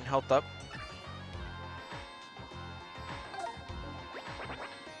guard and health up.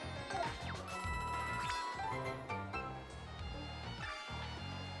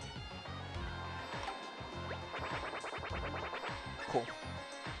 Cool.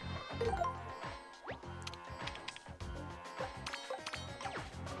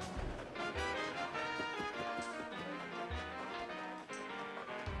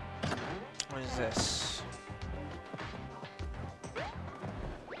 What is this?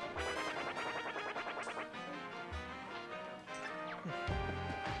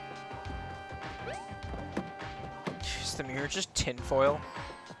 Is the mirror just tinfoil?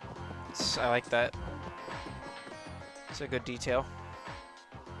 I like that. It's a good detail.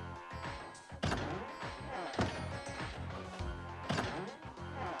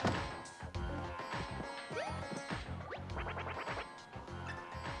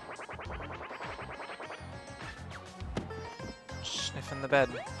 Sniffing the bed.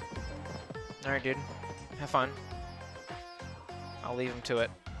 Alright, dude. Have fun. I'll leave him to it.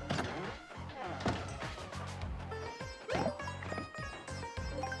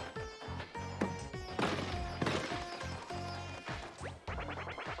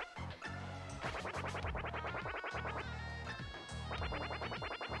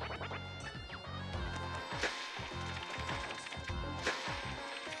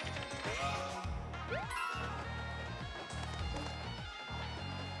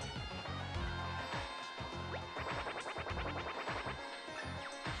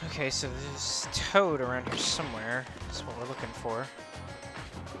 Okay, so there's toad around here somewhere. That's what we're looking for.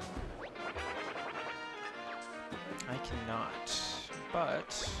 I cannot,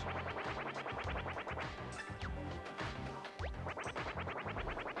 but...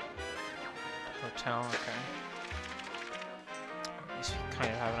 Hotel, okay. At least we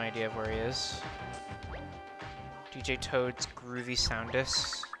kind of have an idea of where he is. DJ Toad's groovy sound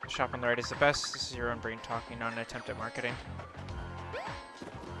discs. The shop on the right is the best. This is your own brain talking, not an attempt at marketing.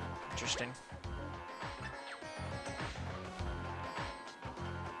 Interesting.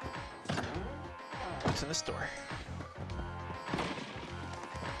 What's in this door?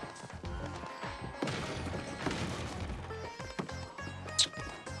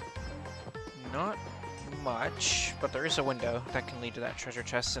 Not much, but there is a window that can lead to that treasure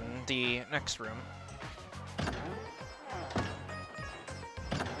chest in the next room.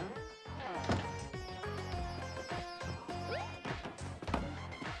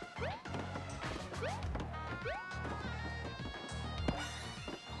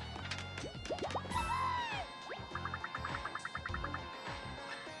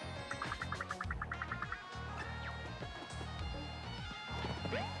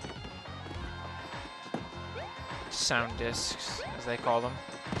 Sound discs, as they call them,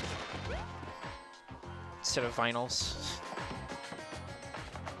 instead of vinyls.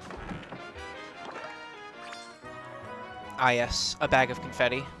 Ah yes, a bag of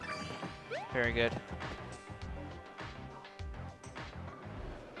confetti. Very good.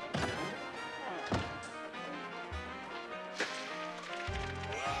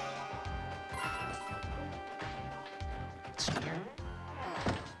 What's in here?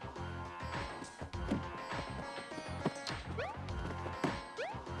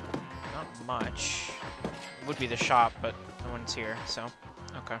 Much. Would be the shop, but no one's here, so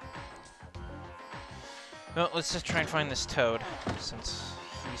okay. Well, let's just try and find this Toad, since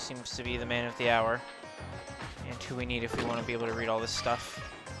he seems to be the man of the hour, and who we need if we want to be able to read all this stuff.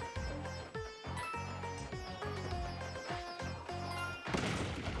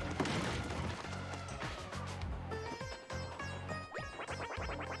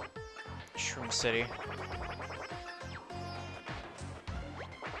 Shroom City.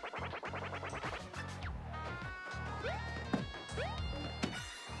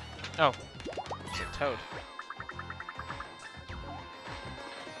 Oh, it's a Toad.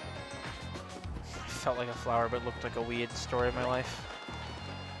 Felt like a flower, but looked like a weed story of my life.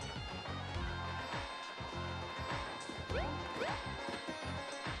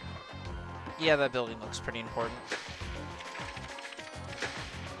 Yeah, that building looks pretty important.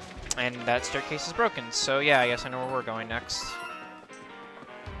 And that staircase is broken, so yeah, I guess I know where we're going next.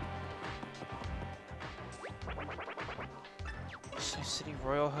 City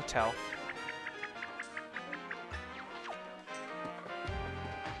Royal Hotel.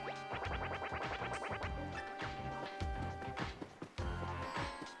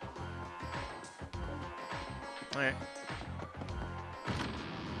 Alright.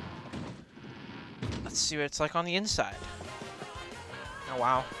 Let's see what it's like on the inside. Oh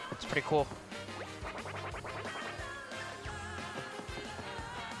wow, it's pretty cool.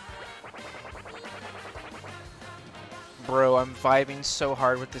 Bro, I'm vibing so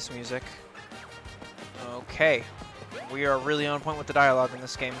hard with this music. Okay. We are really on point with the dialogue in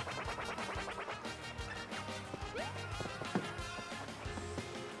this game.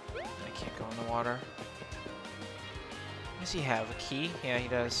 I can't go in the water. Does he have a key? Yeah, he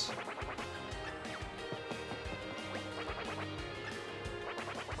does.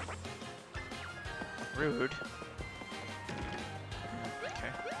 Rude. Okay.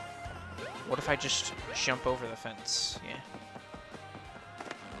 What if I just jump over the fence? Yeah.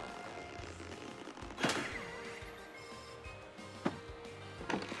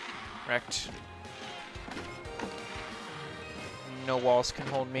 Wrecked. No walls can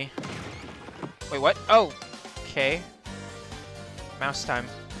hold me. Wait, what? Oh! Okay. Mouse time.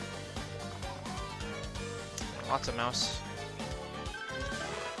 Lots of mouse.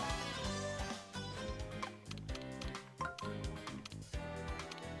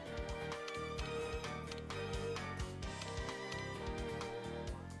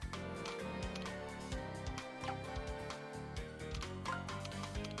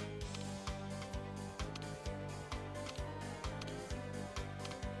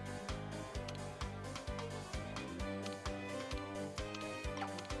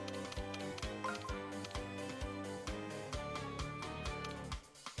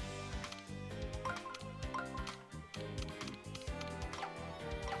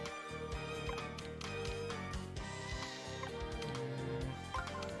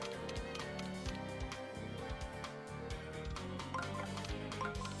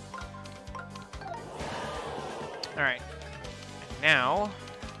 Alright. Now... well,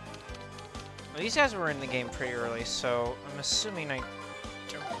 these guys were in the game pretty early, so I'm assuming I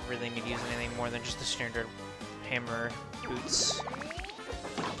don't really need to use anything more than just the standard hammer boots.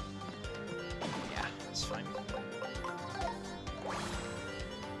 Yeah, that's fine.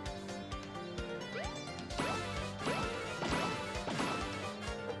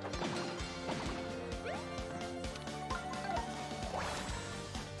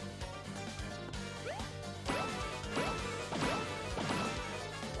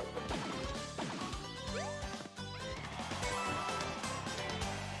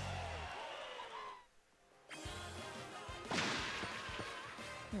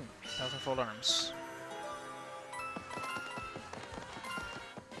 Thousandfold arms.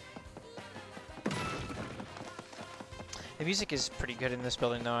 The music is pretty good in this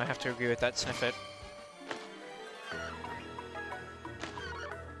building, though. I have to agree with that snippet.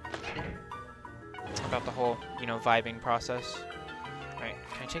 About the whole, you know, vibing process. Alright,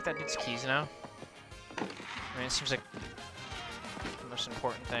 can I take that dude's keys now? I mean, it seems like the most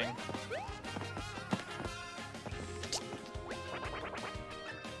important thing.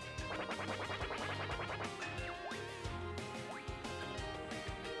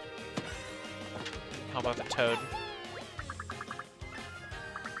 How about the toad?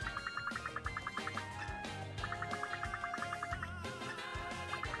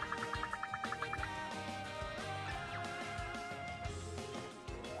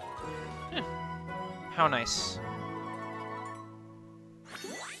 How nice.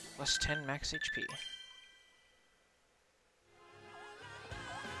 Plus 10 max HP.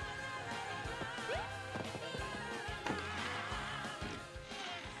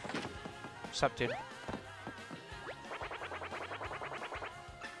 What's up, dude?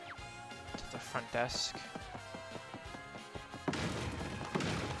 To the front desk.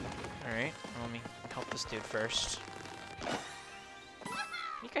 Alright, well, let me help this dude first.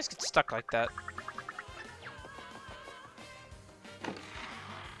 You guys get stuck like that.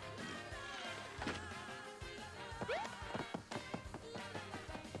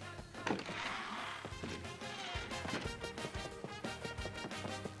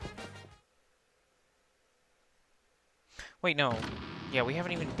 Wait, no. Yeah, we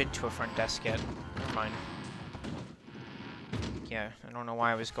haven't even been to a front desk yet. Never mind. Yeah, I don't know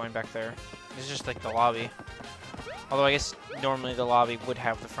why I was going back there. It's just like the lobby. Although I guess normally the lobby would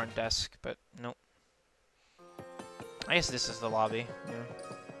have the front desk, but nope. I guess this is the lobby. Yeah.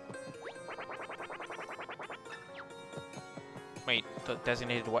 Wait, the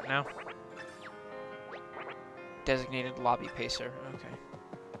designated what now? Designated lobby pacer. Okay.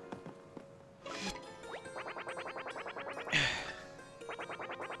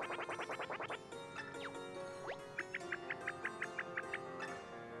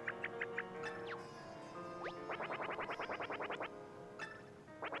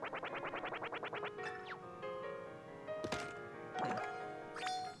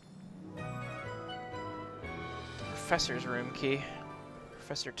 Professor's room key.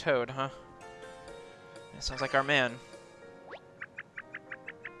 Professor Toad, huh? That sounds like our man.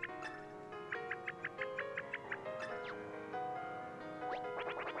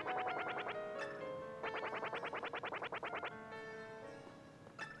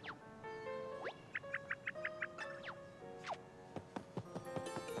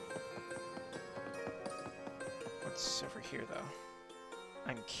 What's over here, though?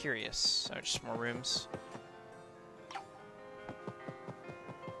 I'm curious. Oh, just more rooms.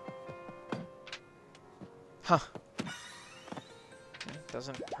 Huh.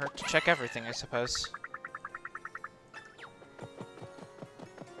 Doesn't hurt to check everything, I suppose.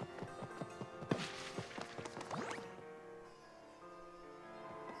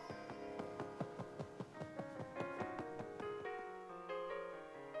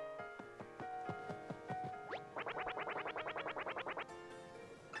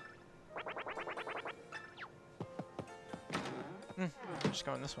 Just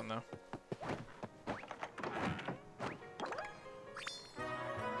going this one, though.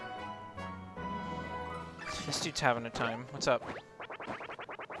 This dude's having a time. What's up?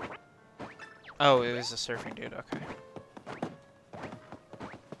 Oh, it was a surfing dude. Okay.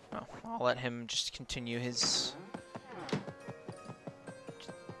 Well, I'll let him just continue his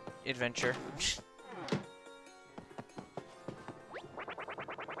adventure.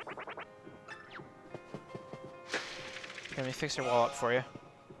 Let me fix your wall up for you.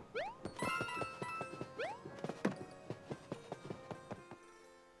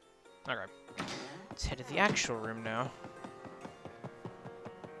 Okay. Let's head to the actual room now.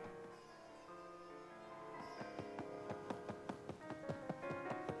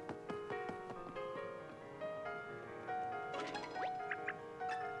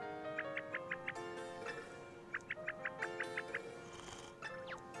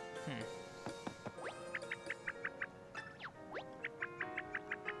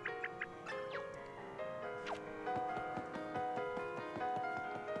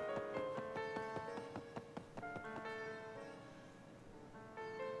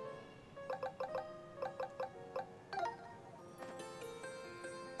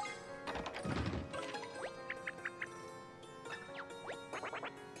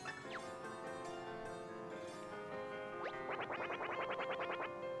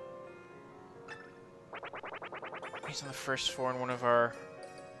 He's on the first floor in one of our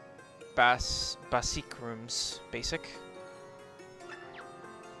basic rooms. Basic.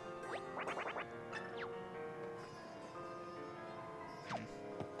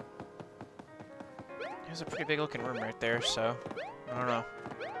 There's a pretty big looking room right there, so I don't know.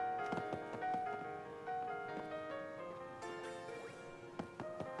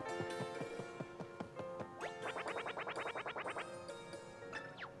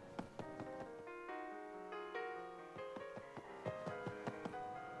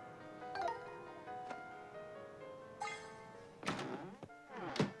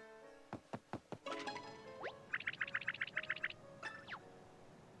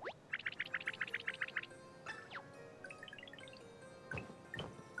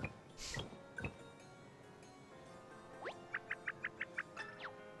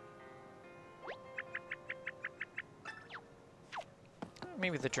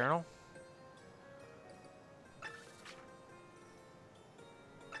 Maybe the journal. I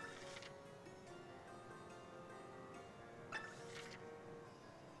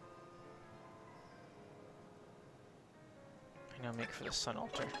now make for the sun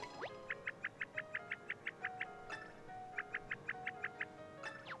altar.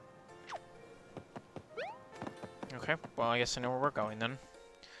 Okay, well I guess I know where we're going then.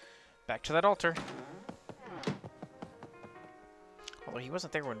 Back to that altar. Although he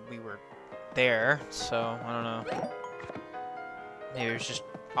wasn't there when we were there, so I don't know. Maybe it was just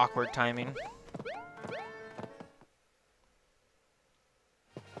awkward timing.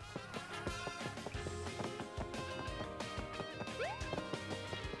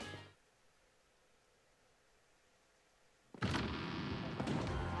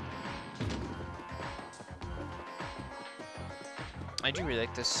 I do really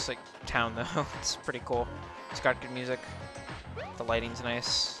like this like town though. It's pretty cool. It's got good music. The lighting's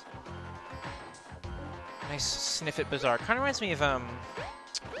nice. Nice Sniff It Bazaar. Kind of reminds me of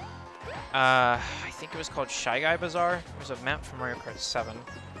I think it was called Shy Guy Bazaar. There's a map from Mario Kart 7.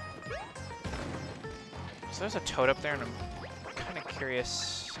 So there's a toad up there, and I'm kind of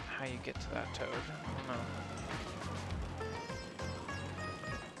curious how you get to that toad. I don't know.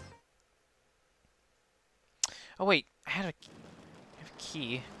 Oh wait, I have a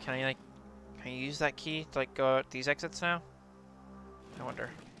key. Can I use that key to like go out these exits now? I wonder.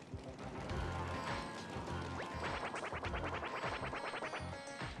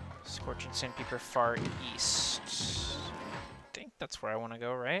 Scorching Sandpeeper far east. I think that's where I want to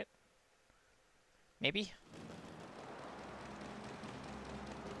go, right? Maybe?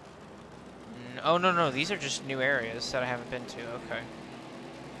 Oh, no, these are just new areas that I haven't been to. Okay.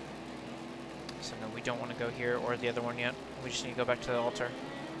 So no, we don't want to go here or the other one yet. We just need to go back to the altar.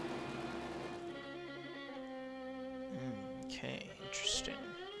 Okay, interesting.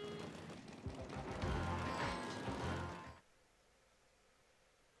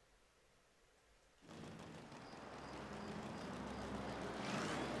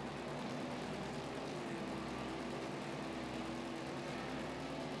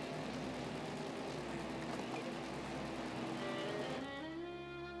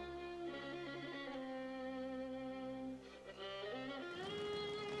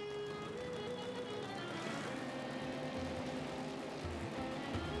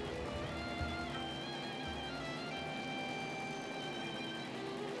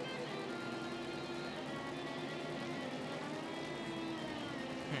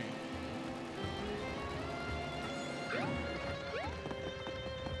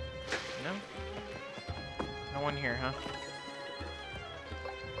 No? No one here, huh?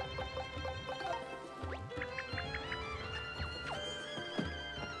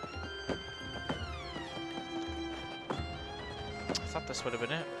 I thought this would have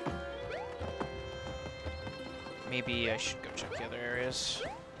been it. Maybe I should go check the other areas.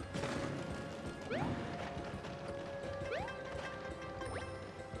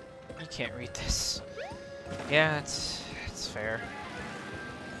 You can't read this. Yeah, it's fair.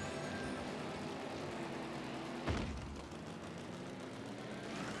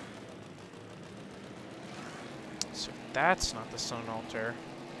 So that's not the sun altar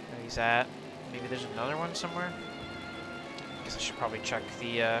that he's at. Maybe there's another one somewhere. I guess I should probably check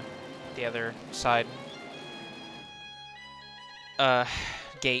the other side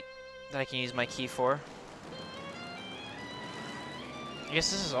gate that I can use my key for. I guess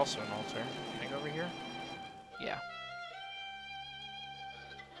this is also an altar. Can I go over here? Yeah.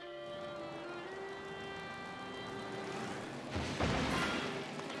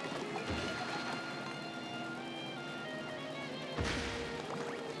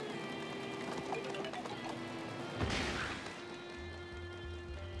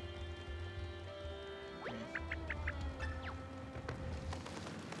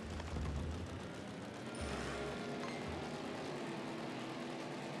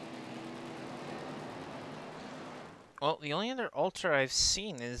 Well, the only other altar I've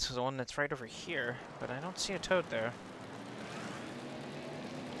seen is the one that's right over here, but I don't see a toad there.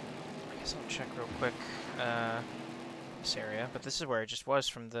 I guess I'll check real quick this area, but this is where I just was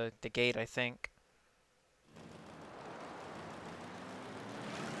from the gate, I think.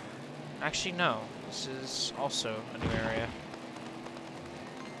 Actually, no. This is also a new area.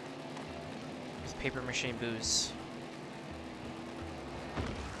 With paper mache booze.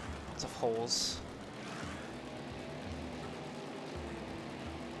 Lots of holes.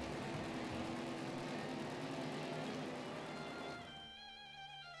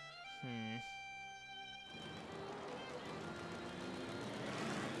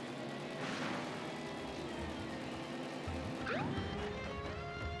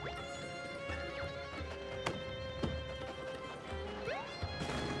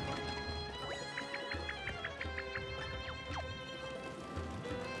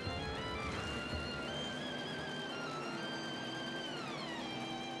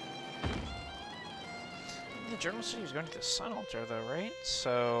 The journal said he was going to the sun altar, though, right?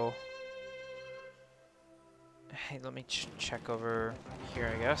 So... Hey, let me check over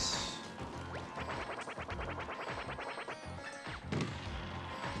here, I guess.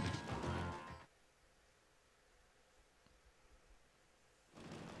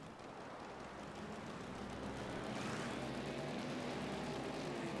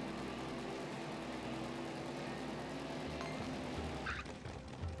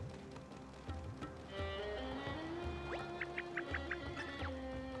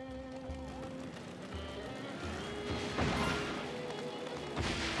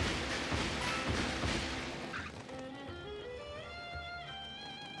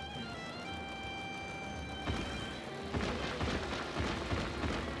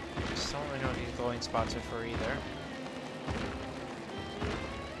 Don't really know what these glowing spots are for either.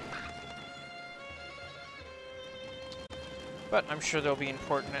 But I'm sure they'll be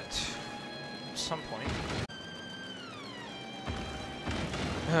important at some point.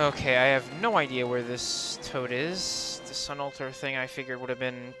 Okay, I have no idea where this toad is. The sun altar thing I figured would have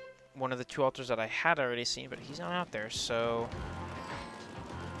been one of the two altars that I had already seen, but he's not out there, so...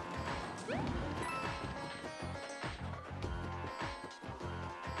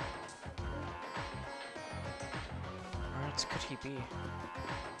 Where else could he be?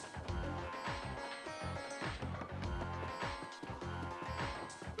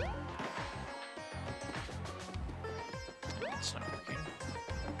 It's not working.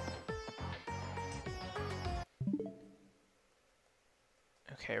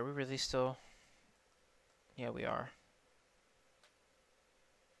 Okay, are we really still... Yeah, we are.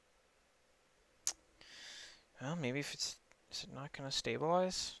 Well, maybe if it's... Is it not going to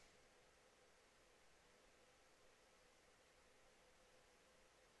stabilize?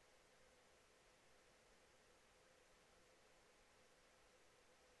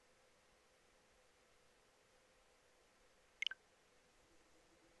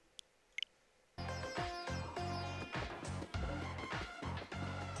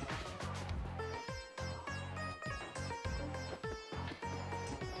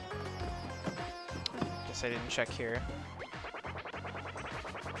 Guess I didn't check here.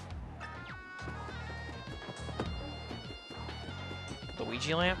 The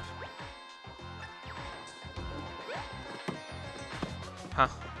Ouija lamp? Huh.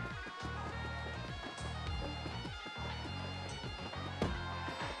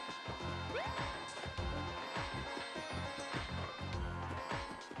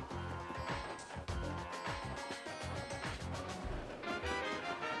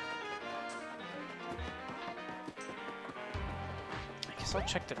 I guess I'll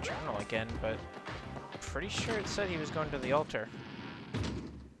check the journal again, but I'm pretty sure it said he was going to the altar.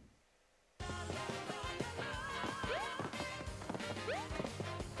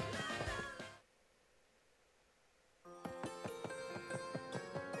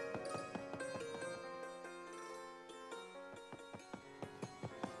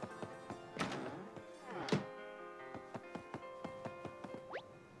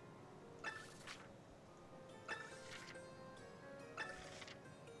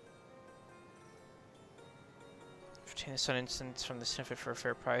 Obtain the sun instance from the sniffet for a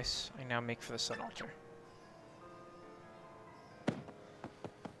fair price. I now make for the sun altar.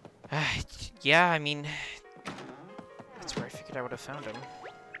 Yeah, I mean... That's where I figured I would have found him.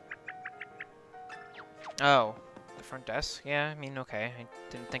 Oh, the front desk? Yeah, I mean, okay. I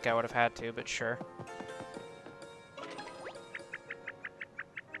didn't think I would have had to, but sure.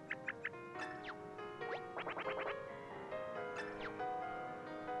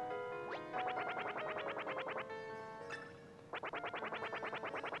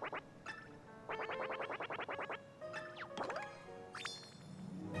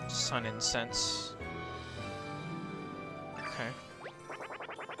 Sun incense. Okay.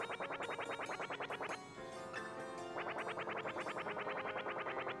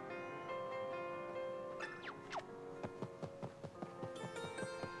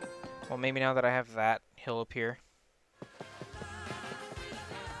 Well, maybe now that I have that, he'll appear.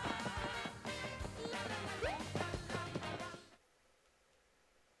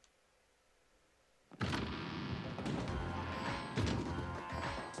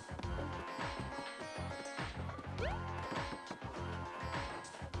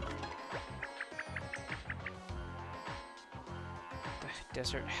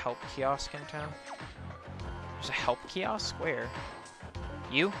 Desert help kiosk in town? There's a help kiosk? Where?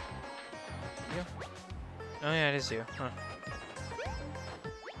 You? You? Oh yeah, it is you. Huh.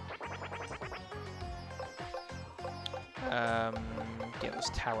 Yeah,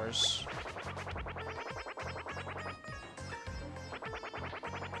 those towers.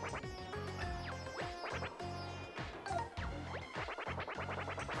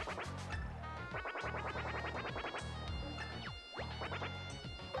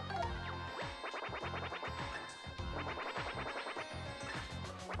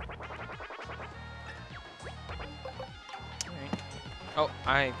 Oh,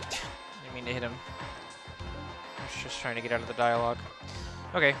 I didn't mean to hit him. I was just trying to get out of the dialogue.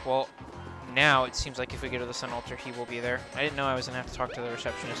 Okay, well, now it seems like if we go to the Sun Altar, he will be there. I didn't know I was going to have to talk to the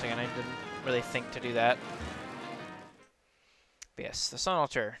receptionist again. I didn't really think to do that. But yes, the Sun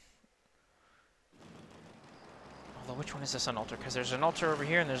Altar. Although, which one is the Sun Altar? Because there's an altar over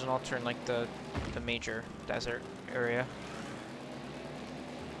here, and there's an altar in, like, the major desert area.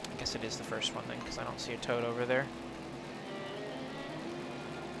 I guess it is the first one, then, because I don't see a toad over there.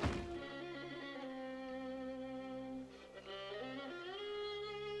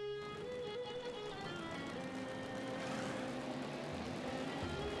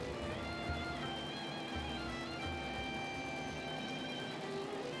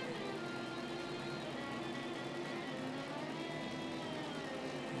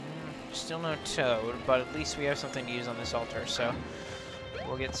 Still no toad, but at least we have something to use on this altar, so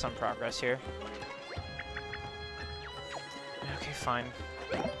we'll get some progress here. Okay, fine.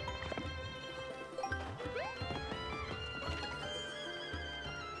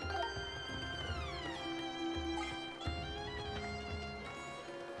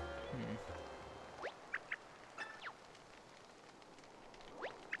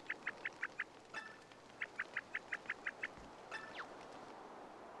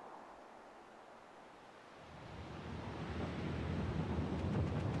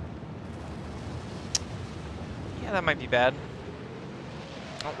 Yeah, that might be bad.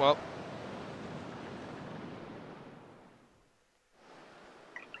 Oh, well.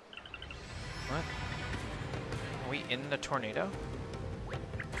 What? Are we in the tornado?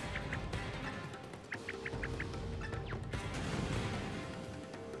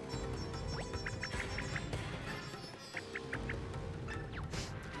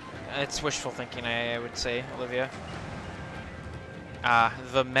 It's wishful thinking, I would say, Olivia. Ah,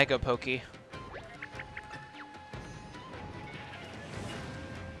 the Mega Pokey.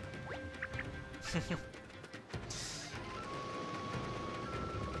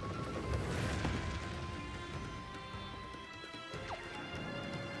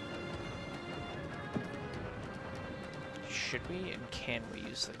 Should we and can we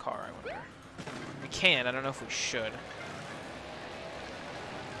use the car, I wonder? We can, I don't know if we should.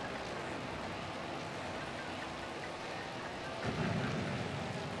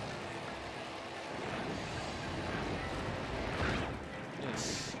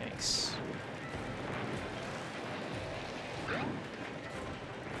 Thanks.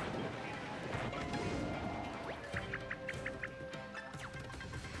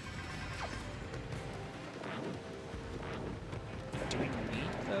 Do we need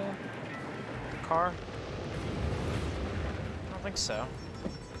the car? I don't think so.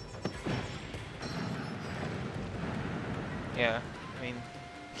 Yeah, I mean,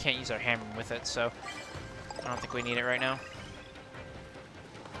 we can't use our hammer with it, so I don't think we need it right now.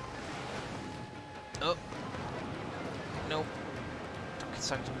 Oh. Nope. Don't get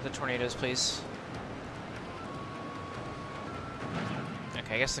sucked into the tornadoes, please.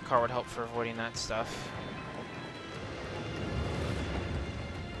 Okay, I guess the car would help for avoiding that stuff.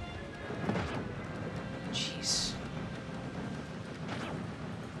 Jeez.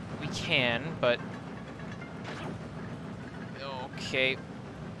 We can, but... Okay.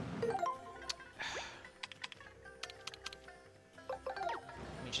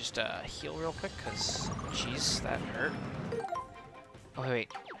 Just heal real quick, because, jeez, that hurt. Oh, wait,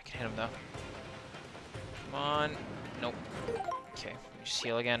 I can hit him, though. Come on. Nope. Okay, let me just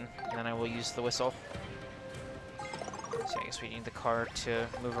heal again, and then I will use the whistle. So I guess we need the car to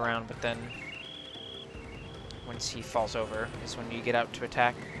move around, but then once he falls over is when you get out to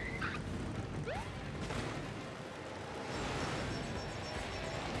attack.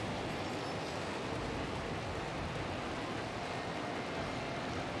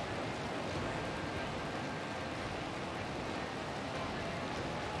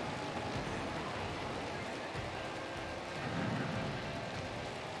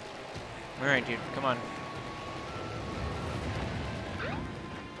 Alright, dude, come on.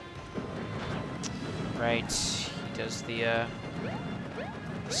 Right, he does the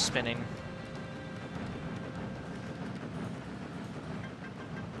spinning.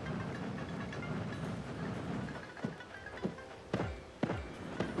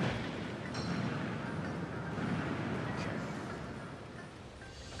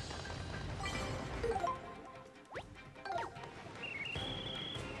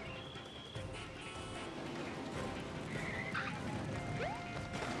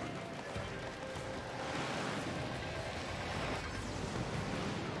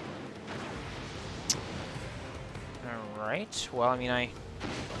 Alright, well, I mean, I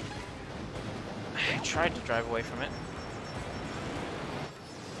tried to drive away from it,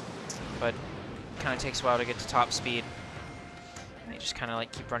 but it kind of takes a while to get to top speed. And they just kind of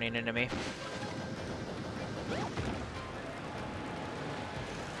like keep running into me.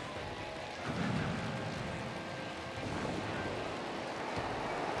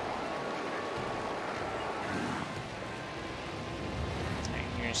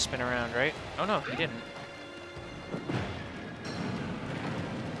 You're gonna spin around, right? Oh no, he didn't.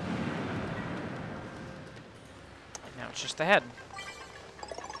 Now it's just the head.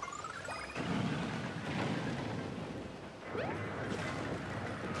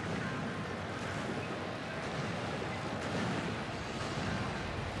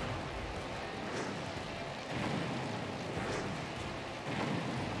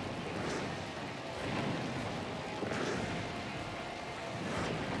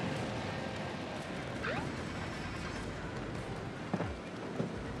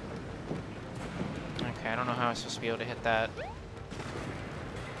 I don't know how I'm supposed to be able to hit that.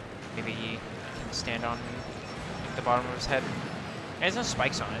 Maybe I can stand on the bottom of his head. It has no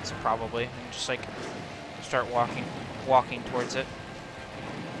spikes on it, so probably. And just like start walking towards it.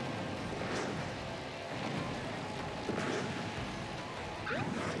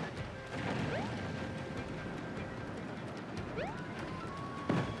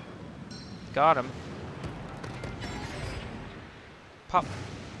 Got him. Pop.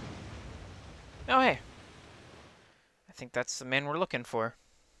 Oh, hey. I think that's the man we're looking for.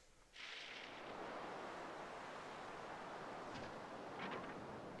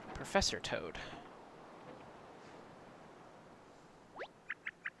 Professor Toad.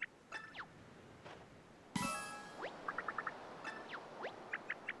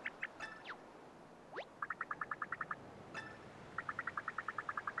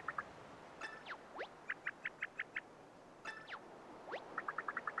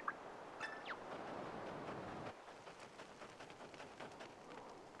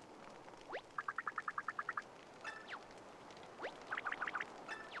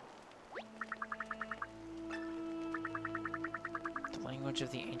 Language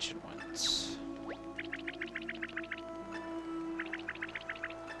of the Ancient Ones.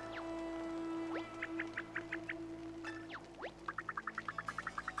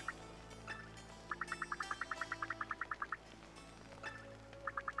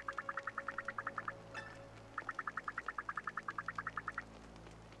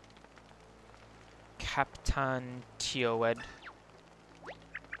 Captain Teowed.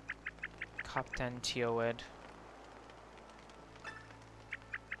 Captain Teowed.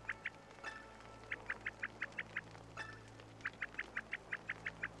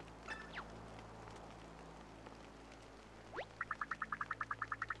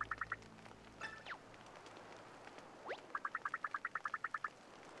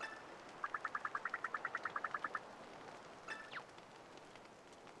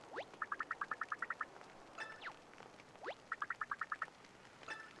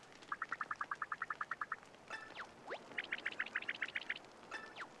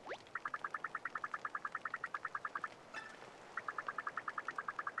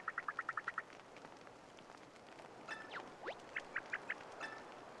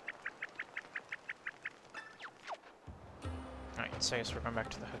 Alright, so I guess we're going back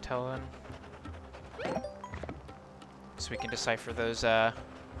to the hotel then. So we can decipher those, like,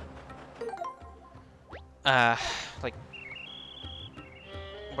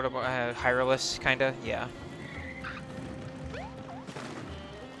 what about, Hyrulus, kinda? Yeah.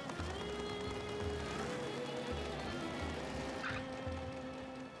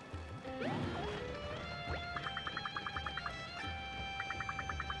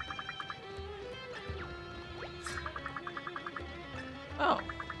 Oh.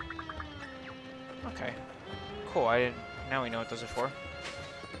 Okay. Cool, I didn't... Now we know what those are for.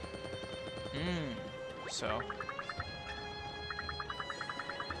 So...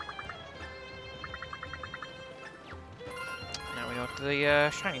 Now we know what the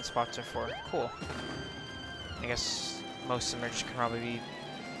shining spots are for. Cool. I guess most of them are just gonna probably be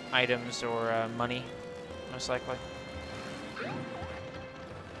items or money, most likely.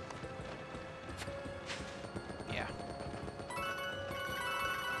 Yeah.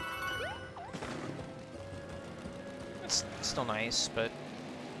 It's still nice, but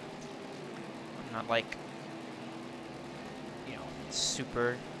I'm not like, you know,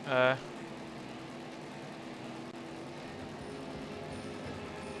 super,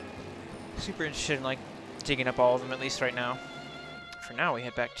 super interested in, like, digging up all of them, at least right now. For now, we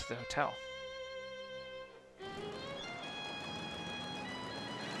head back to the hotel.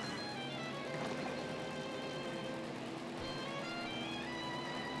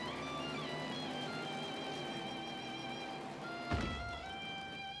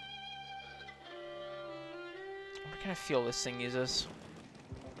 What kind of fuel this thing uses?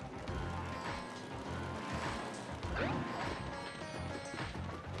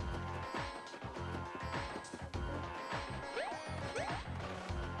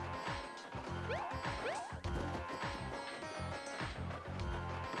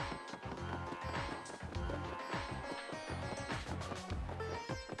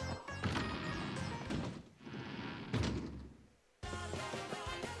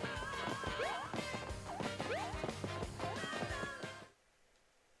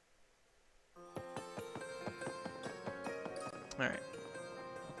 Alright.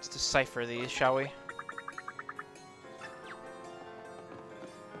 Let's decipher these, shall we?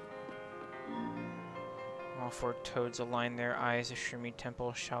 All four toads align their eyes, a shroomy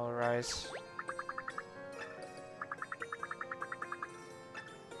temple shall arise.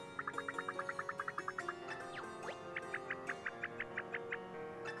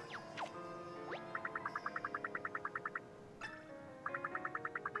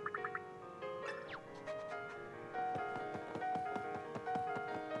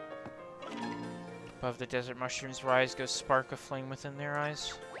 Above the desert mushrooms rise, goes spark of flame within their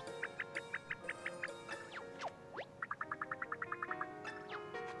eyes.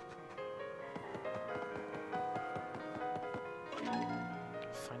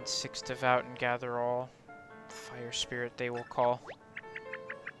 Find 6 devout and gather all. Fire spirit they will call.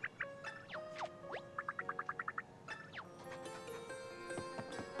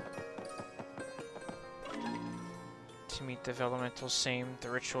 To meet the elemental same, the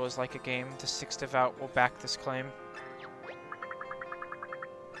ritual is like a game. The 6 devout will back this claim.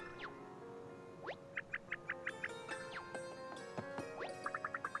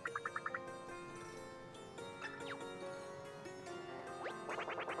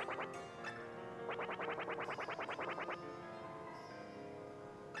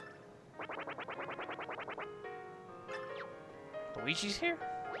 Luigi's here?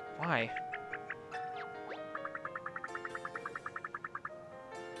 Why?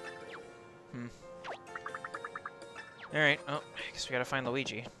 Alright, oh, I guess we gotta find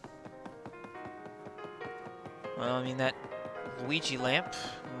Luigi. Well, I mean, that Luigi lamp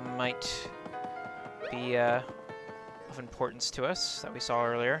might be of importance to us that we saw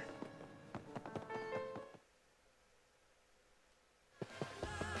earlier.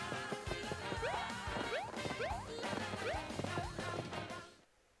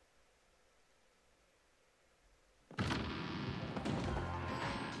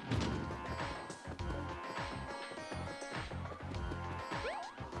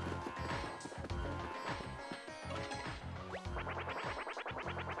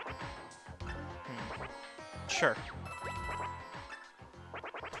 Sure.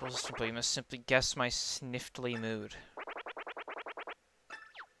 You must simply guess my sniftly mood.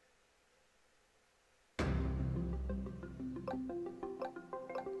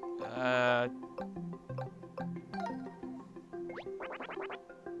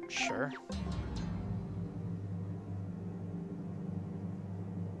 Sure.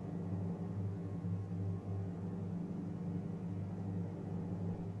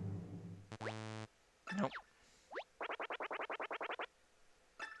 Nope.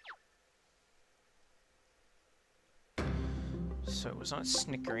 So it was not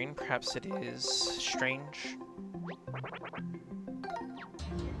snickering, perhaps it is strange.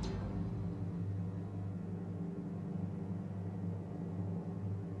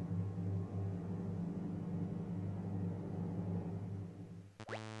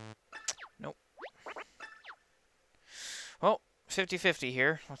 Nope. Well, 50-50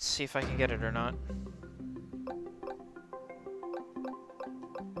 here. Let's see if I can get it or not.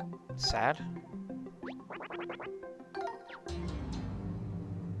 Sad?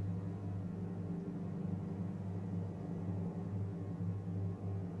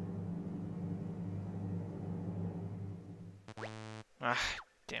 Ah,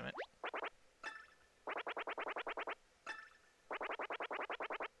 damn it.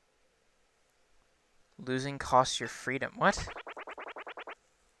 Losing costs your freedom. What?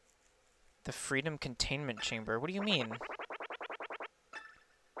 The freedom containment chamber. What do you mean?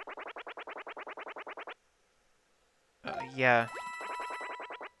 Yeah.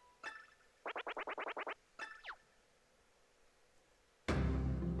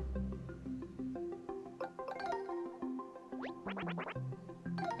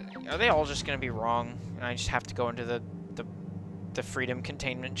 Are they all just gonna be wrong? And I just have to go into the freedom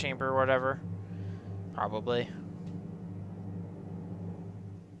containment chamber or whatever? Probably.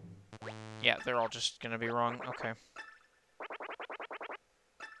 Yeah, they're all just gonna be wrong. Okay.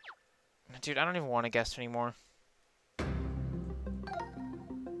 Dude, I don't even want to guess anymore.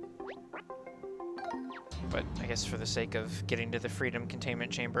 But I guess for the sake of getting to the freedom containment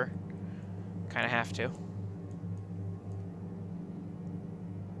chamber, kind of have to.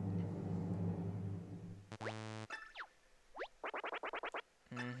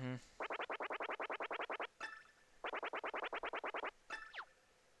 Mm-hmm.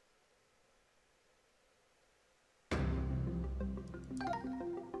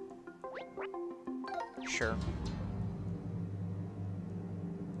 Sure.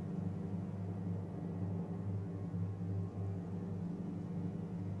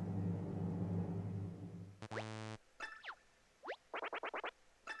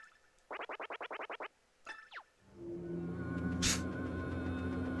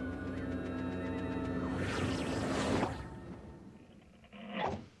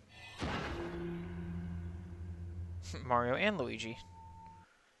 Mario and Luigi.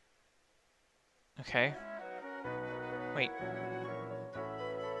 Okay. Wait.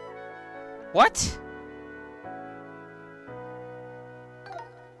 What?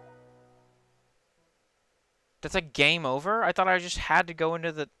 That's a game over? I thought I just had to go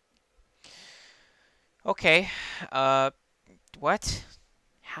into the... Okay. What?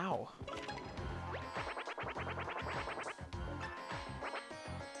 How?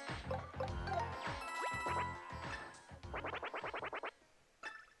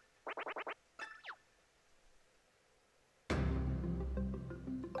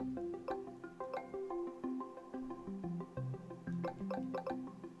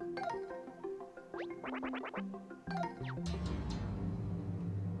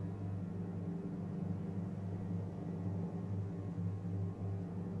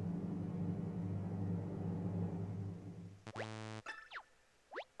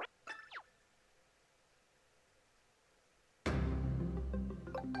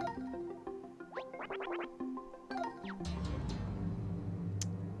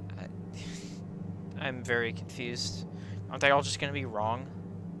 I'm very confused. Aren't they all just gonna be wrong?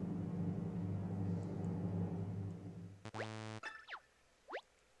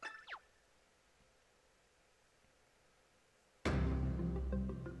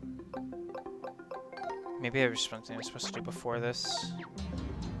 Maybe there was something I was supposed to do before this.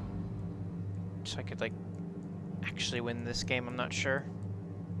 So I could, like, actually win this game, I'm not sure.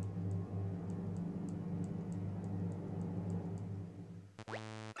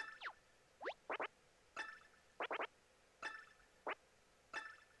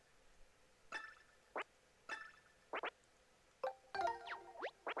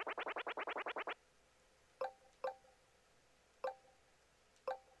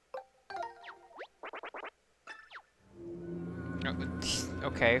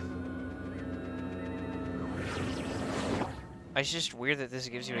 Okay. It's just weird that this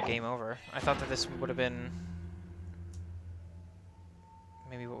gives you a game over. I thought that this would have been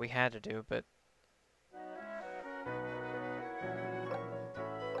maybe what we had to do, but...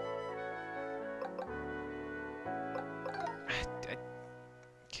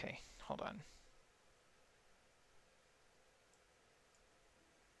 Okay, hold on.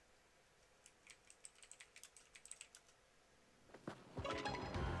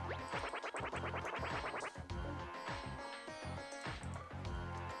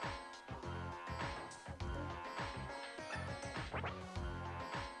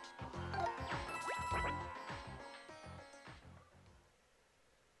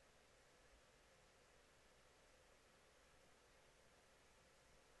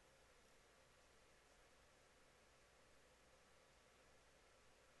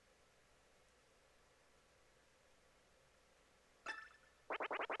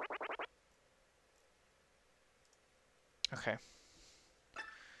 Okay.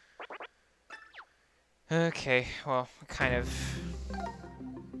 Okay, well, kind of.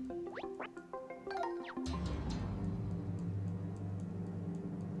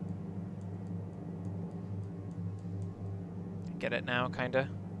 Get it now, kinda.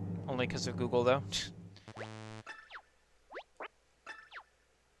 Only because of Google, though.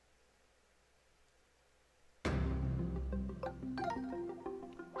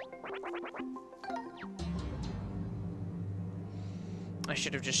 I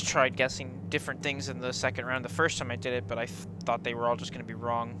should have just tried guessing different things in the second round the first time I did it, but I thought they were all just going to be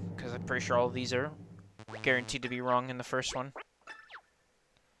wrong, because I'm pretty sure all of these are guaranteed to be wrong in the first one.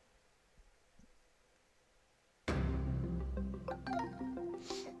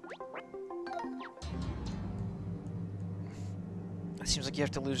 It seems like you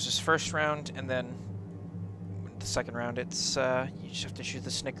have to lose this first round, and then the second round, it's you just have to shoot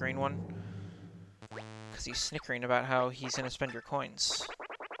the snickering one. Because he's snickering about how he's going to spend your coins.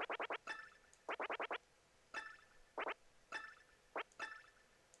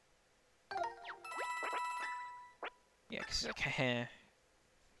 Yeah, because he's like, heh,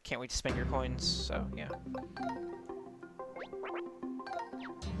 can't wait to spend your coins, so yeah.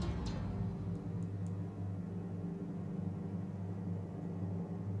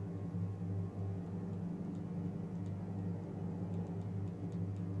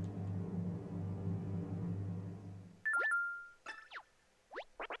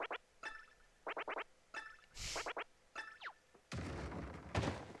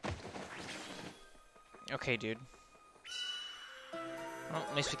 Okay, dude. Well,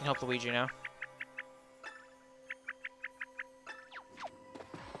 at least we can help Luigi now.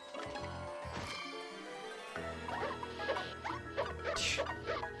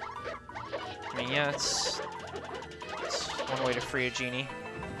 I mean, yeah, it's one way to free a genie.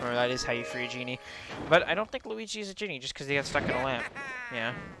 Or that is how you free a genie. But I don't think Luigi is a genie just because he got stuck in a lamp.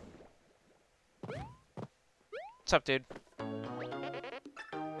 Yeah. What's up, dude?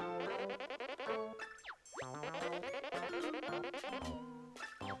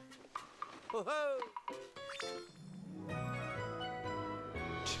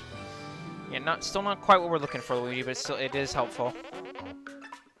 Yeah, still not quite what we're looking for, Luigi, but it is helpful.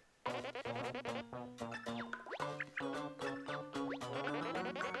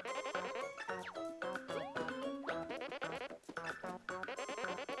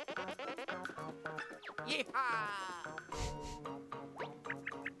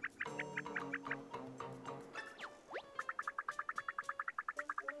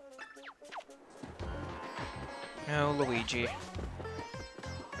 Oh, Luigi.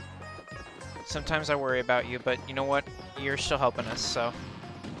 Sometimes I worry about you, but you know what? You're still helping us, so...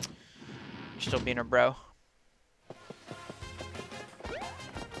 You're still being a bro.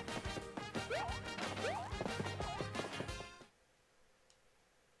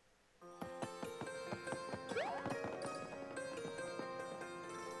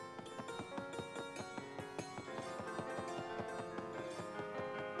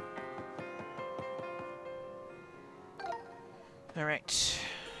 Alright.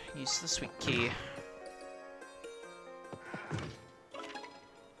 Use the sweet key.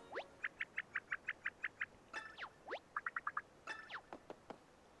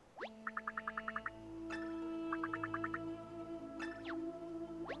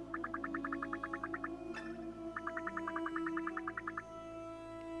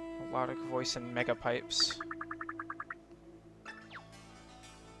 Melodic voice and mega pipes.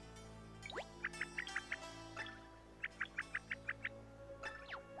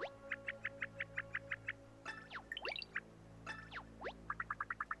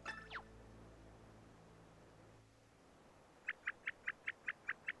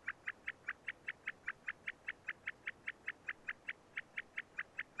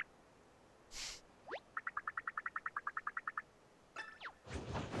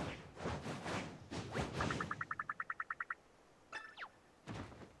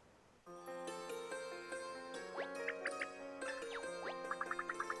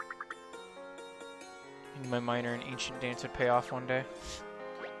 My minor in ancient dance would pay off one day.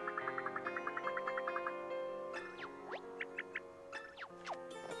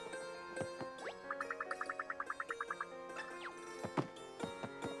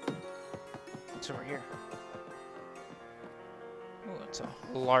 What's over here? Oh, it's a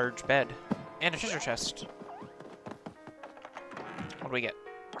large bed. And a treasure chest. What do we get?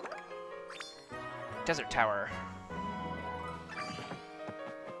 Desert Tower.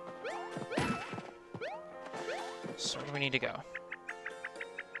 So where do we need to go?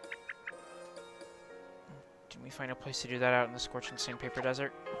 Did we find a place to do that out in the scorching sandpaper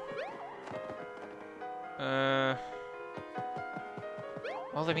desert? Well,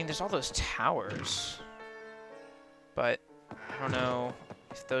 I mean, there's all those towers. don't know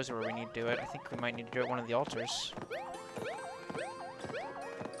if those are where we need to do it. I think we might need to do it at one of the altars.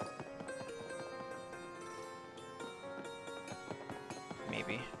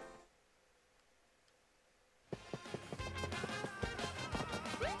 Maybe.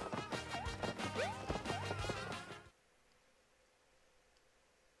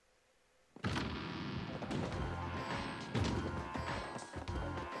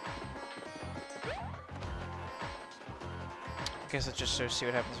 I guess let's just sort of see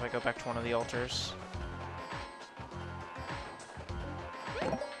what happens if I go back to one of the altars.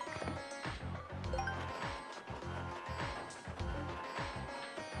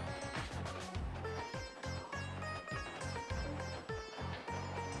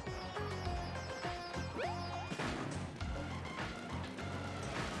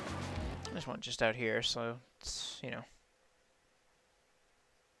 There's one just out here, so it's, you know.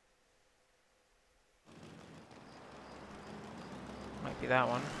 Might be that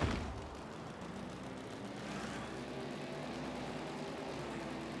one.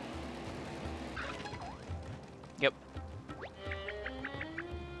 Yep.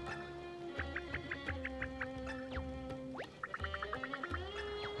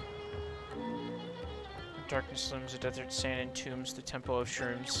 Darkness looms, a desert sand entombs the temple of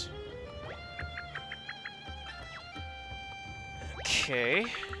shrooms. Okay.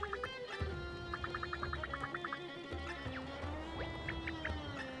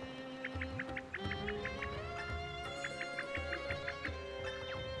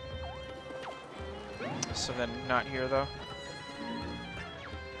 So then, not here though.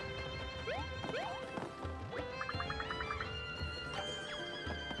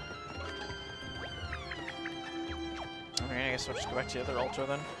 Alright, I guess I'll just go back to the other altar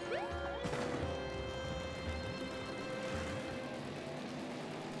then.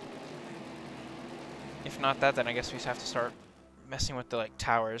 If not that, then I guess we just have to start messing with the, like,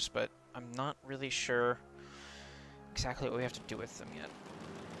 towers, but I'm not really sure exactly what we have to do with them yet.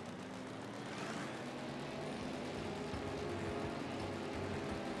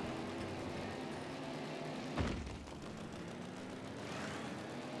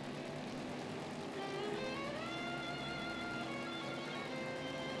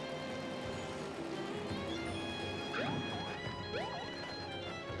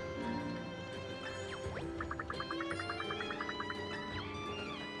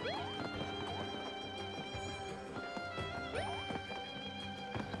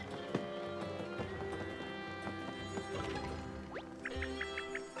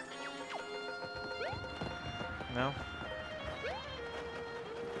 No?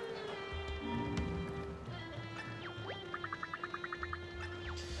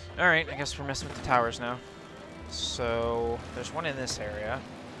 Alright, I guess we're messing with the towers now. So, there's one in this area.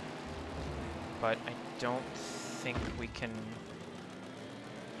 But I don't think we can...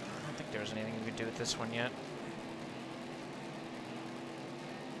 I don't think there's anything we could do with this one yet.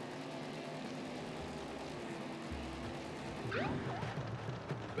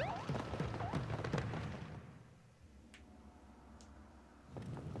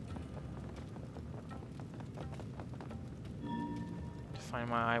 Find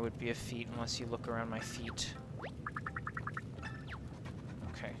my eye would be a feat unless you look around my feet.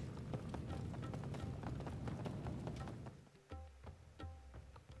 Okay.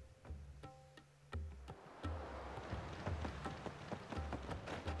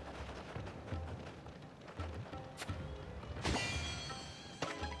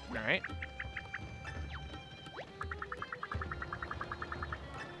 Alright.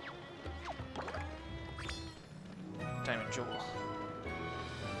 Diamond jewel.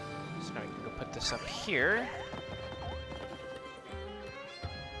 So now we can go put this up here.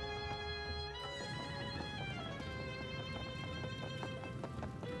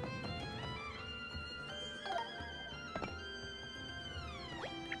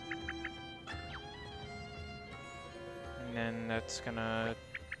 And then that's gonna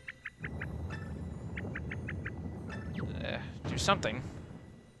do something.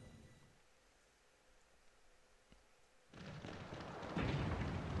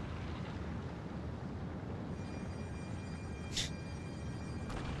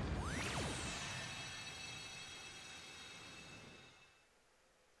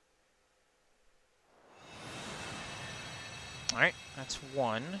 Alright, that's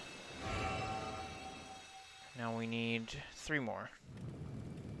one. Now we need 3 more.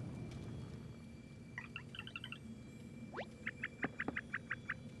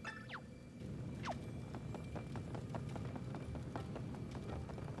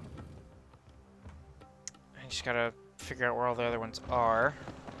 I just gotta figure out where all the other ones are.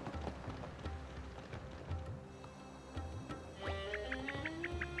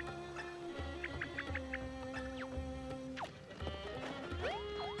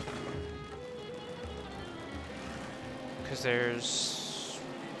 Because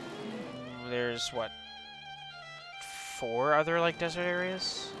there's what, 4 other like desert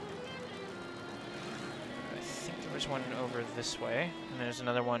areas? I think there was one over this way, and there's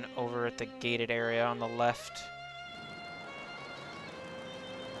another one over at the gated area on the left.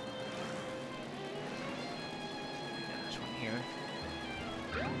 There's one here.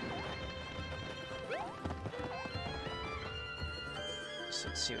 So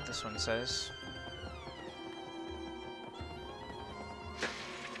let's see what this one says.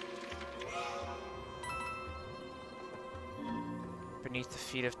 Beneath the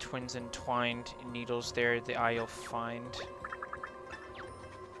feet of twins entwined in needles there, the eye you'll find.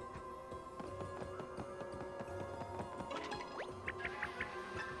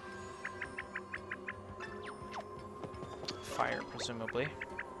 Fire, presumably.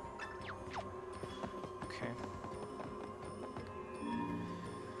 Okay.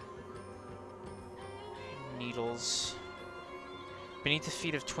 Needles. Beneath the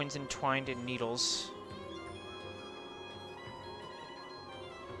feet of twins entwined in needles.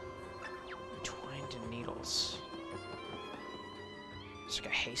 It's like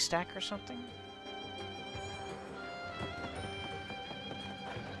a haystack or something?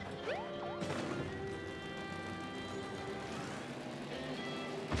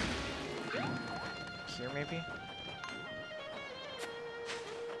 Here, maybe?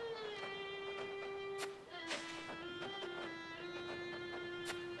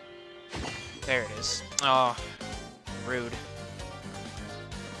 There it is. Oh, rude.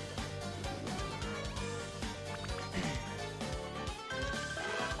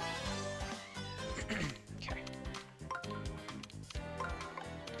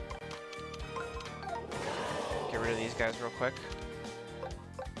 Guys real quick.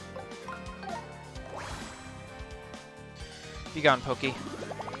 Be gone, Pokey.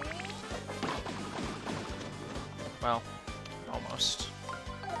 Well, almost.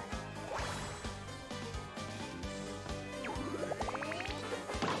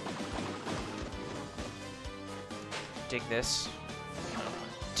 Dig this.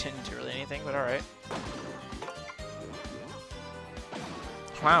 Didn't do really anything, but alright.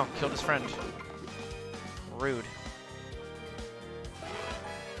 Wow, killed his friend. Rude.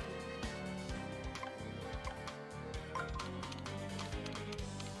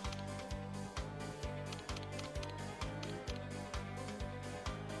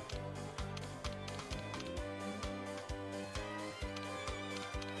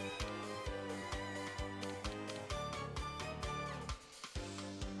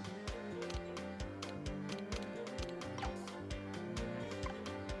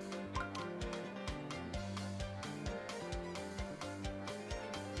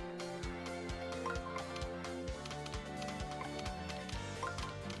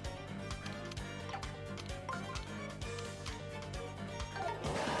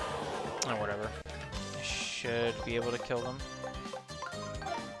 Oh, whatever. I should be able to kill them.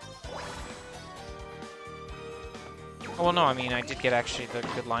 Oh, well, no, I mean, I did get actually the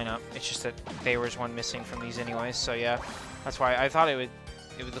good lineup. It's just that there was one missing from these anyways, so yeah. That's why I thought it would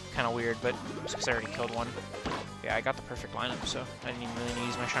look kind of weird, but it's because I already killed one. Yeah, I got the perfect lineup, so I didn't even really need to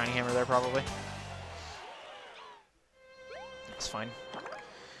use my shiny hammer there, probably. It's fine.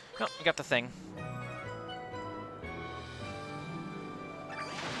 No, you got the thing.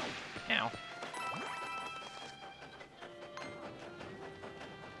 Ow.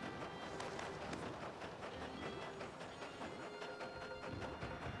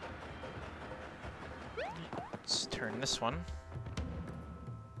 Let's turn this one.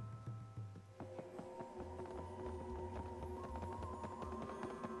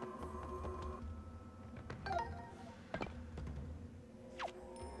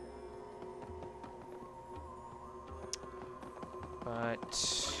 But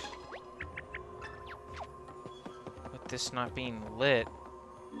with this not being lit,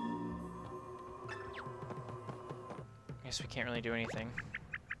 I guess we can't really do anything.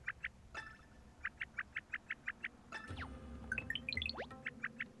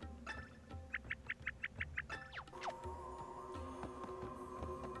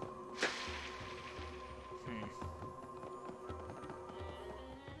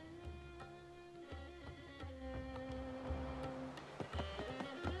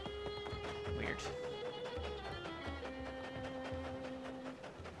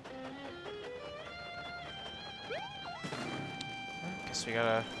 Guess we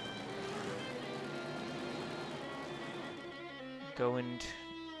gotta go and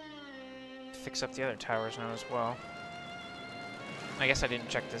fix up the other towers now as well. I guess I didn't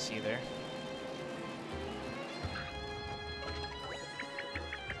check this either.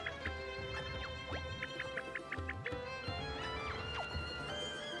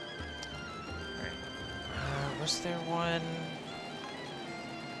 Was there one?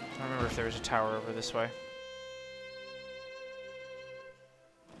 I don't remember if there was a tower over this way.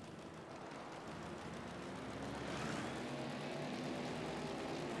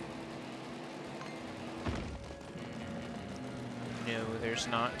 No, there's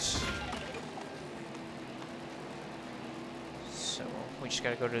not. So we just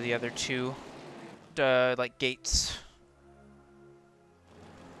gotta go to the other two, like gates.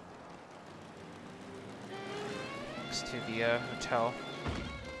 Next to the hotel.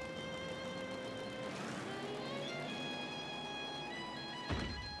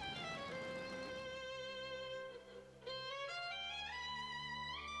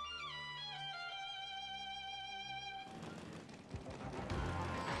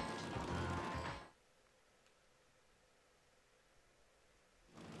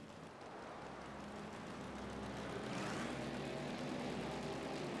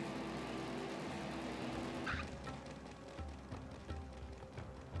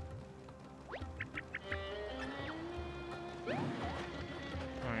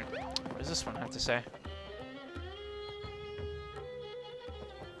 What does this one have to say?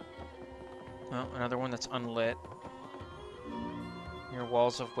 Well, another one that's unlit. Near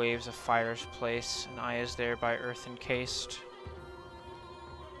walls of waves of fire's place, an eye is there by earth encased.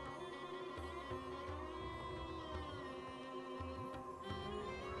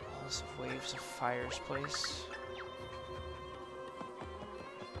 Walls of waves of fire's place.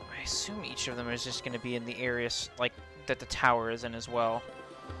 I assume each of them is just going to be in the areas like that the tower is in as well.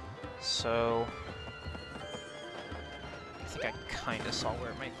 So I think I kind of saw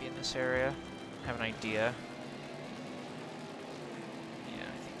where it might be in this area. I have an idea. Yeah,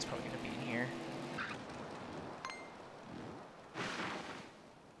 I think it's probably going to be in here.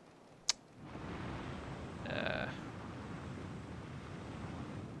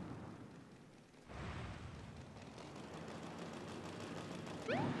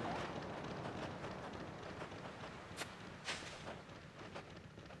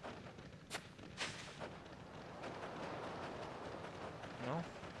 No?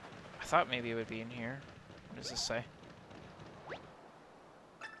 I thought maybe it would be in here. What does this say?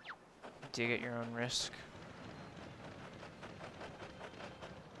 Dig at your own risk.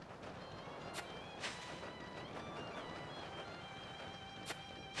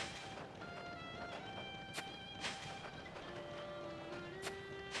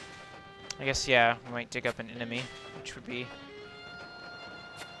 I guess, yeah, we might dig up an enemy, which would be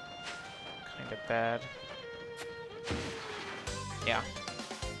kind of bad. Yeah.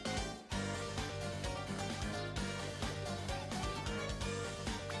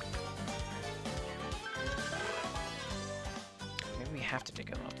 Maybe we have to dig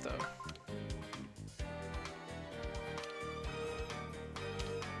them up, though.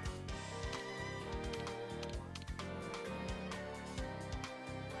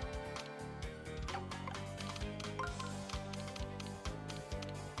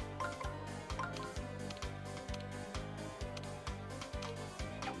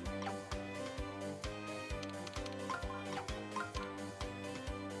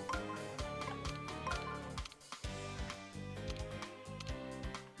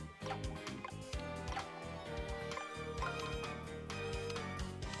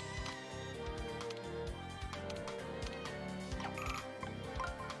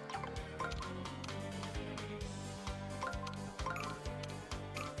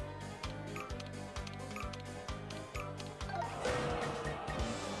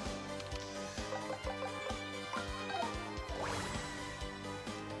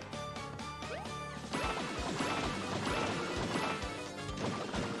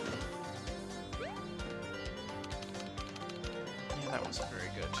 That wasn't very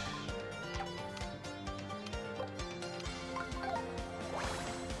good.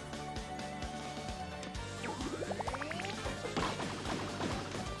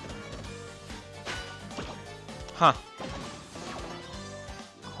 Huh.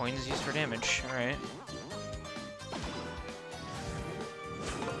 Coins used for damage. Alright.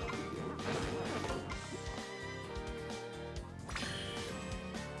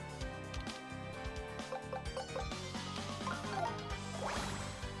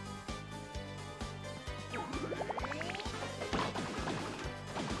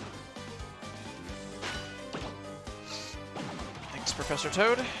 Professor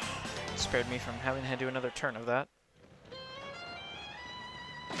Toad spared me from having to do another turn of that.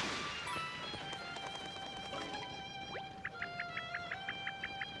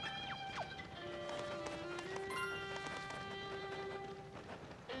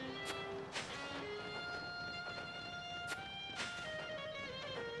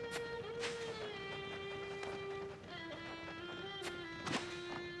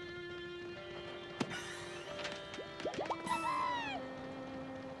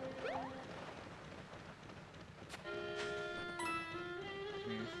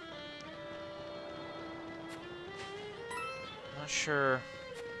 Not sure.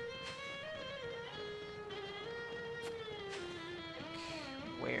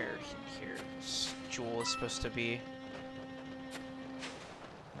 Where in here this jewel is supposed to be.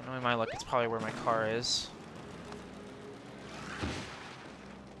 Knowing my luck, it's probably where my car is.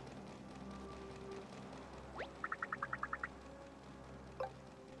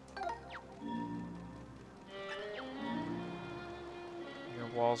 Your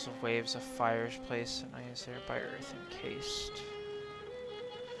walls of waves of fires placed and I is there by earth encased.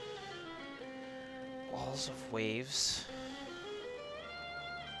 Walls of waves.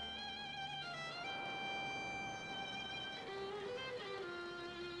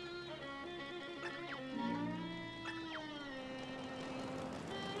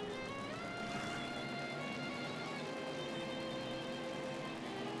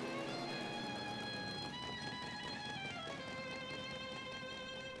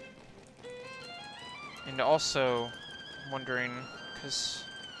 And also wondering, because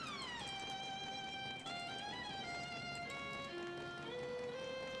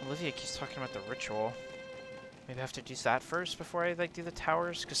Olivia keeps talking about the ritual. Maybe I have to do that first before I like do the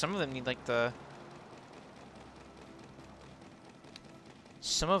towers, because some of them need like the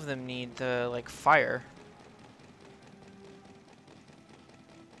like fire.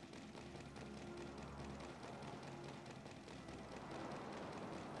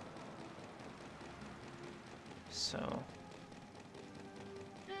 So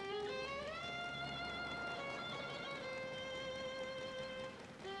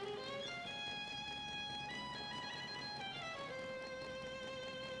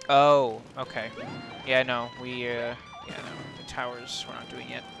oh, okay. Yeah, no, yeah, no, the towers we're not doing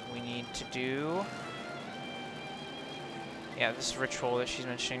yet. We need to do, yeah, this ritual that she's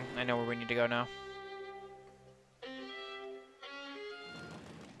mentioning. I know where we need to go now.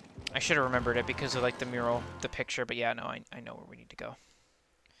 I should have remembered it because of like the mural, the picture, but yeah, no, I know where we need to go.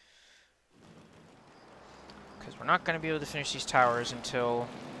 Because we're not going to be able to finish these towers until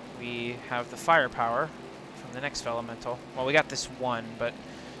we have the firepower from the next elemental. Well, we got this one, but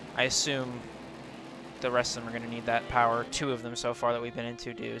I assume the rest of them are going to need that power. 2 of them so far that we've been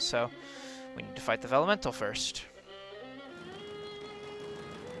into do, so we need to fight the elemental first.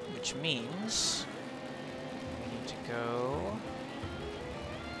 Which means we need to go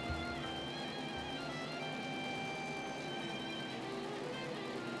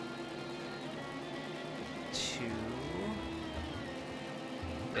to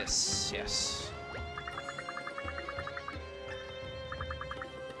this, yes.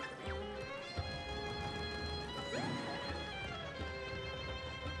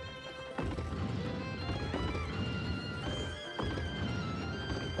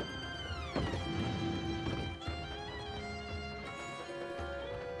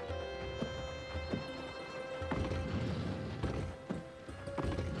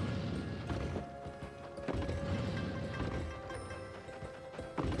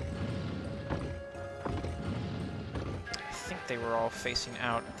 They were all facing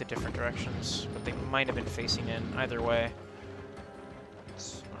out the different directions, but they might have been facing in either way.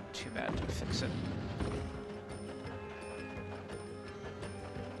 It's not too bad to fix it.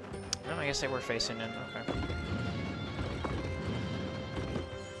 No, I guess they were facing in, okay.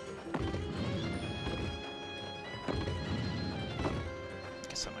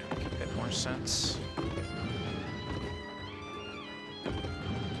 Guess that might make a bit more sense.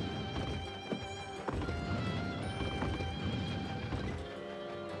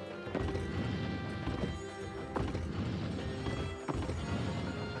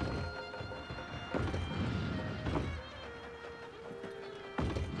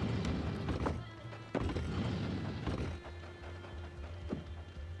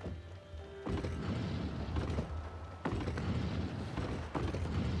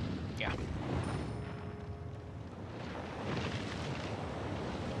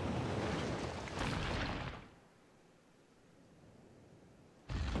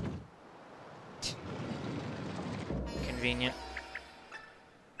 Convenient.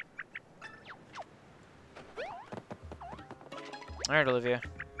 Alright, Olivia.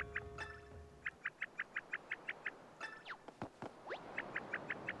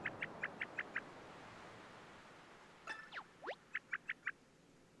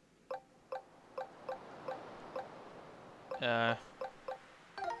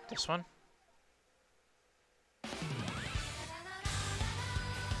 This one?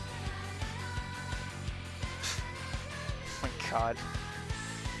 God.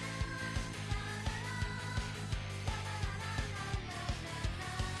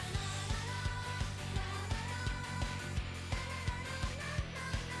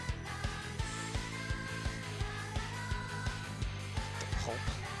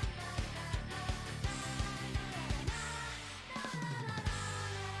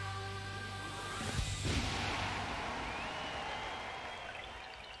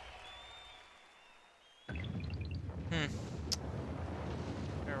 Hmm.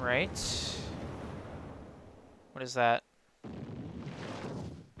 Alright. What is that?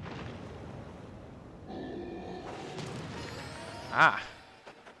 Ah.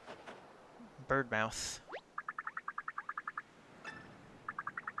 Bird mouth.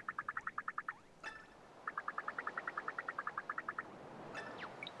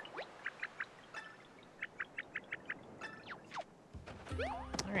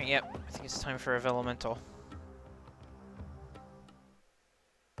 Alright, yep. I think it's time for a elemental.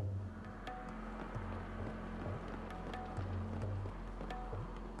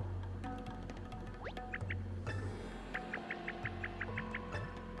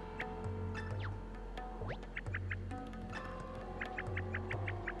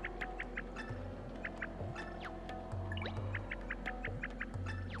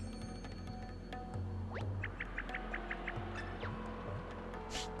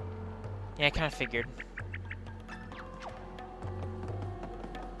 Yeah, I kind of figured.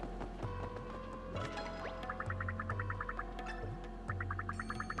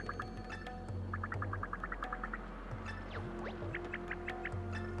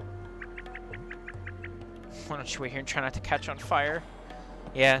 Why don't you wait here and try not to catch on fire?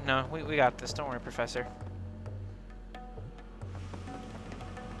 Yeah, no, we got this. Don't worry, Professor.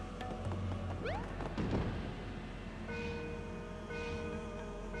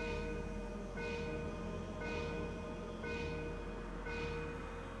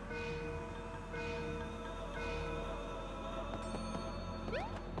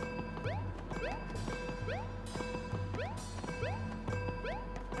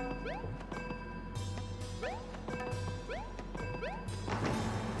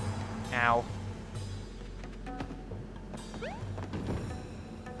 Ow.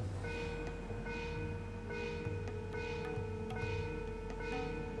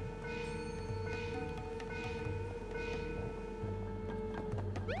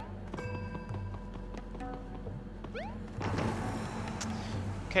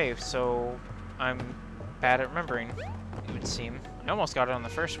 Okay, so I'm bad at remembering, it would seem. I almost got it on the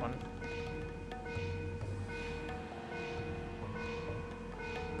first one.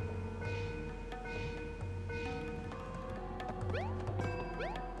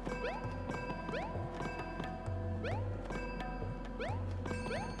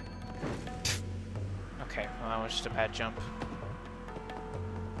 Okay, well that was just a bad jump.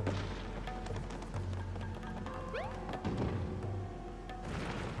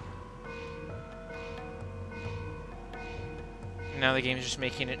 Now the game's just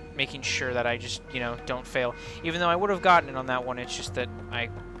making sure that I just, you know, don't fail. Even though I would have gotten it on that one, it's just that I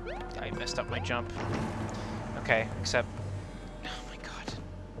messed up my jump. Okay, except, oh my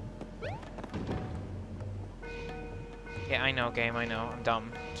god. Yeah, I know, game, I know. I'm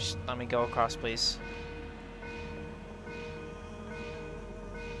dumb. Just let me go across, please.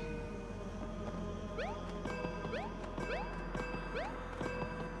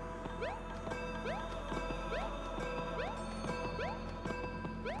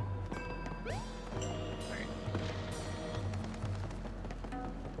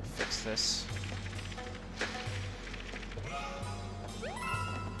 This.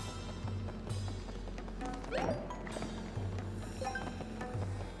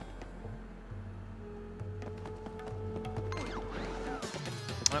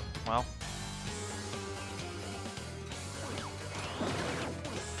 Oh, well.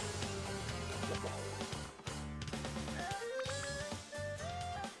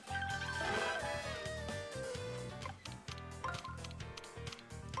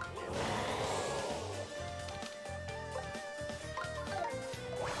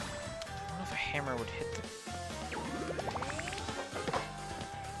 Hammer would hit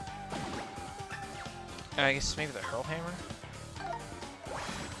the... I guess maybe the hurl hammer?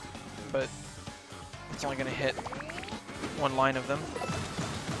 But it's only gonna hit one line of them.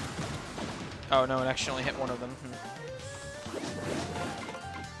 Oh no, it actually only hit one of them.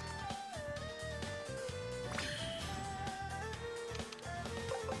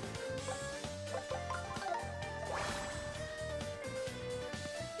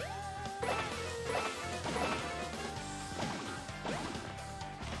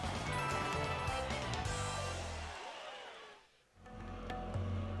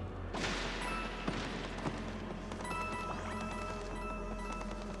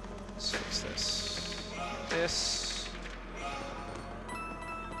 Let's fix this.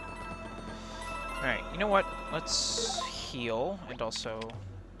 Alright, you know what? Let's heal and also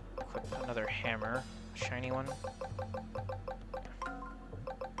equip another hammer. Shiny one.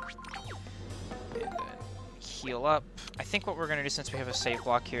 And then heal up. I think what we're going to do, since we have a save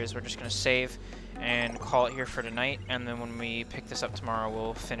block here, is we're just going to save and call it here for tonight, and then when we pick this up tomorrow,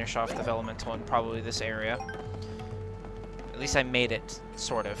 we'll finish off the developmental in probably this area. At least I made it,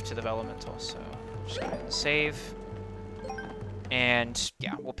 sort of, to the developmental, so just go ahead and save. And,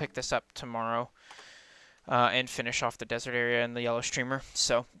 yeah, we'll pick this up tomorrow and finish off the desert area and the yellow streamer.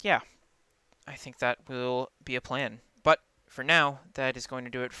 So, yeah, I think that will be a plan. But, for now, that is going to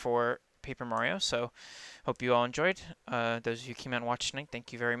do it for Paper Mario, so hope you all enjoyed. Those of you who came out and watched tonight,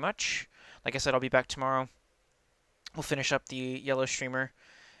 thank you very much. Like I said, I'll be back tomorrow. We'll finish up the yellow streamer,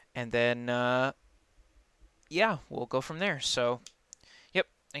 and then, yeah, we'll go from there. So, yep,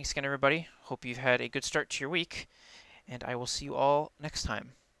 thanks again, everybody. Hope you've had a good start to your week, and I will see you all next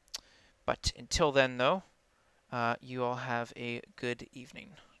time. But until then, though, you all have a good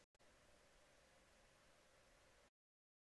evening.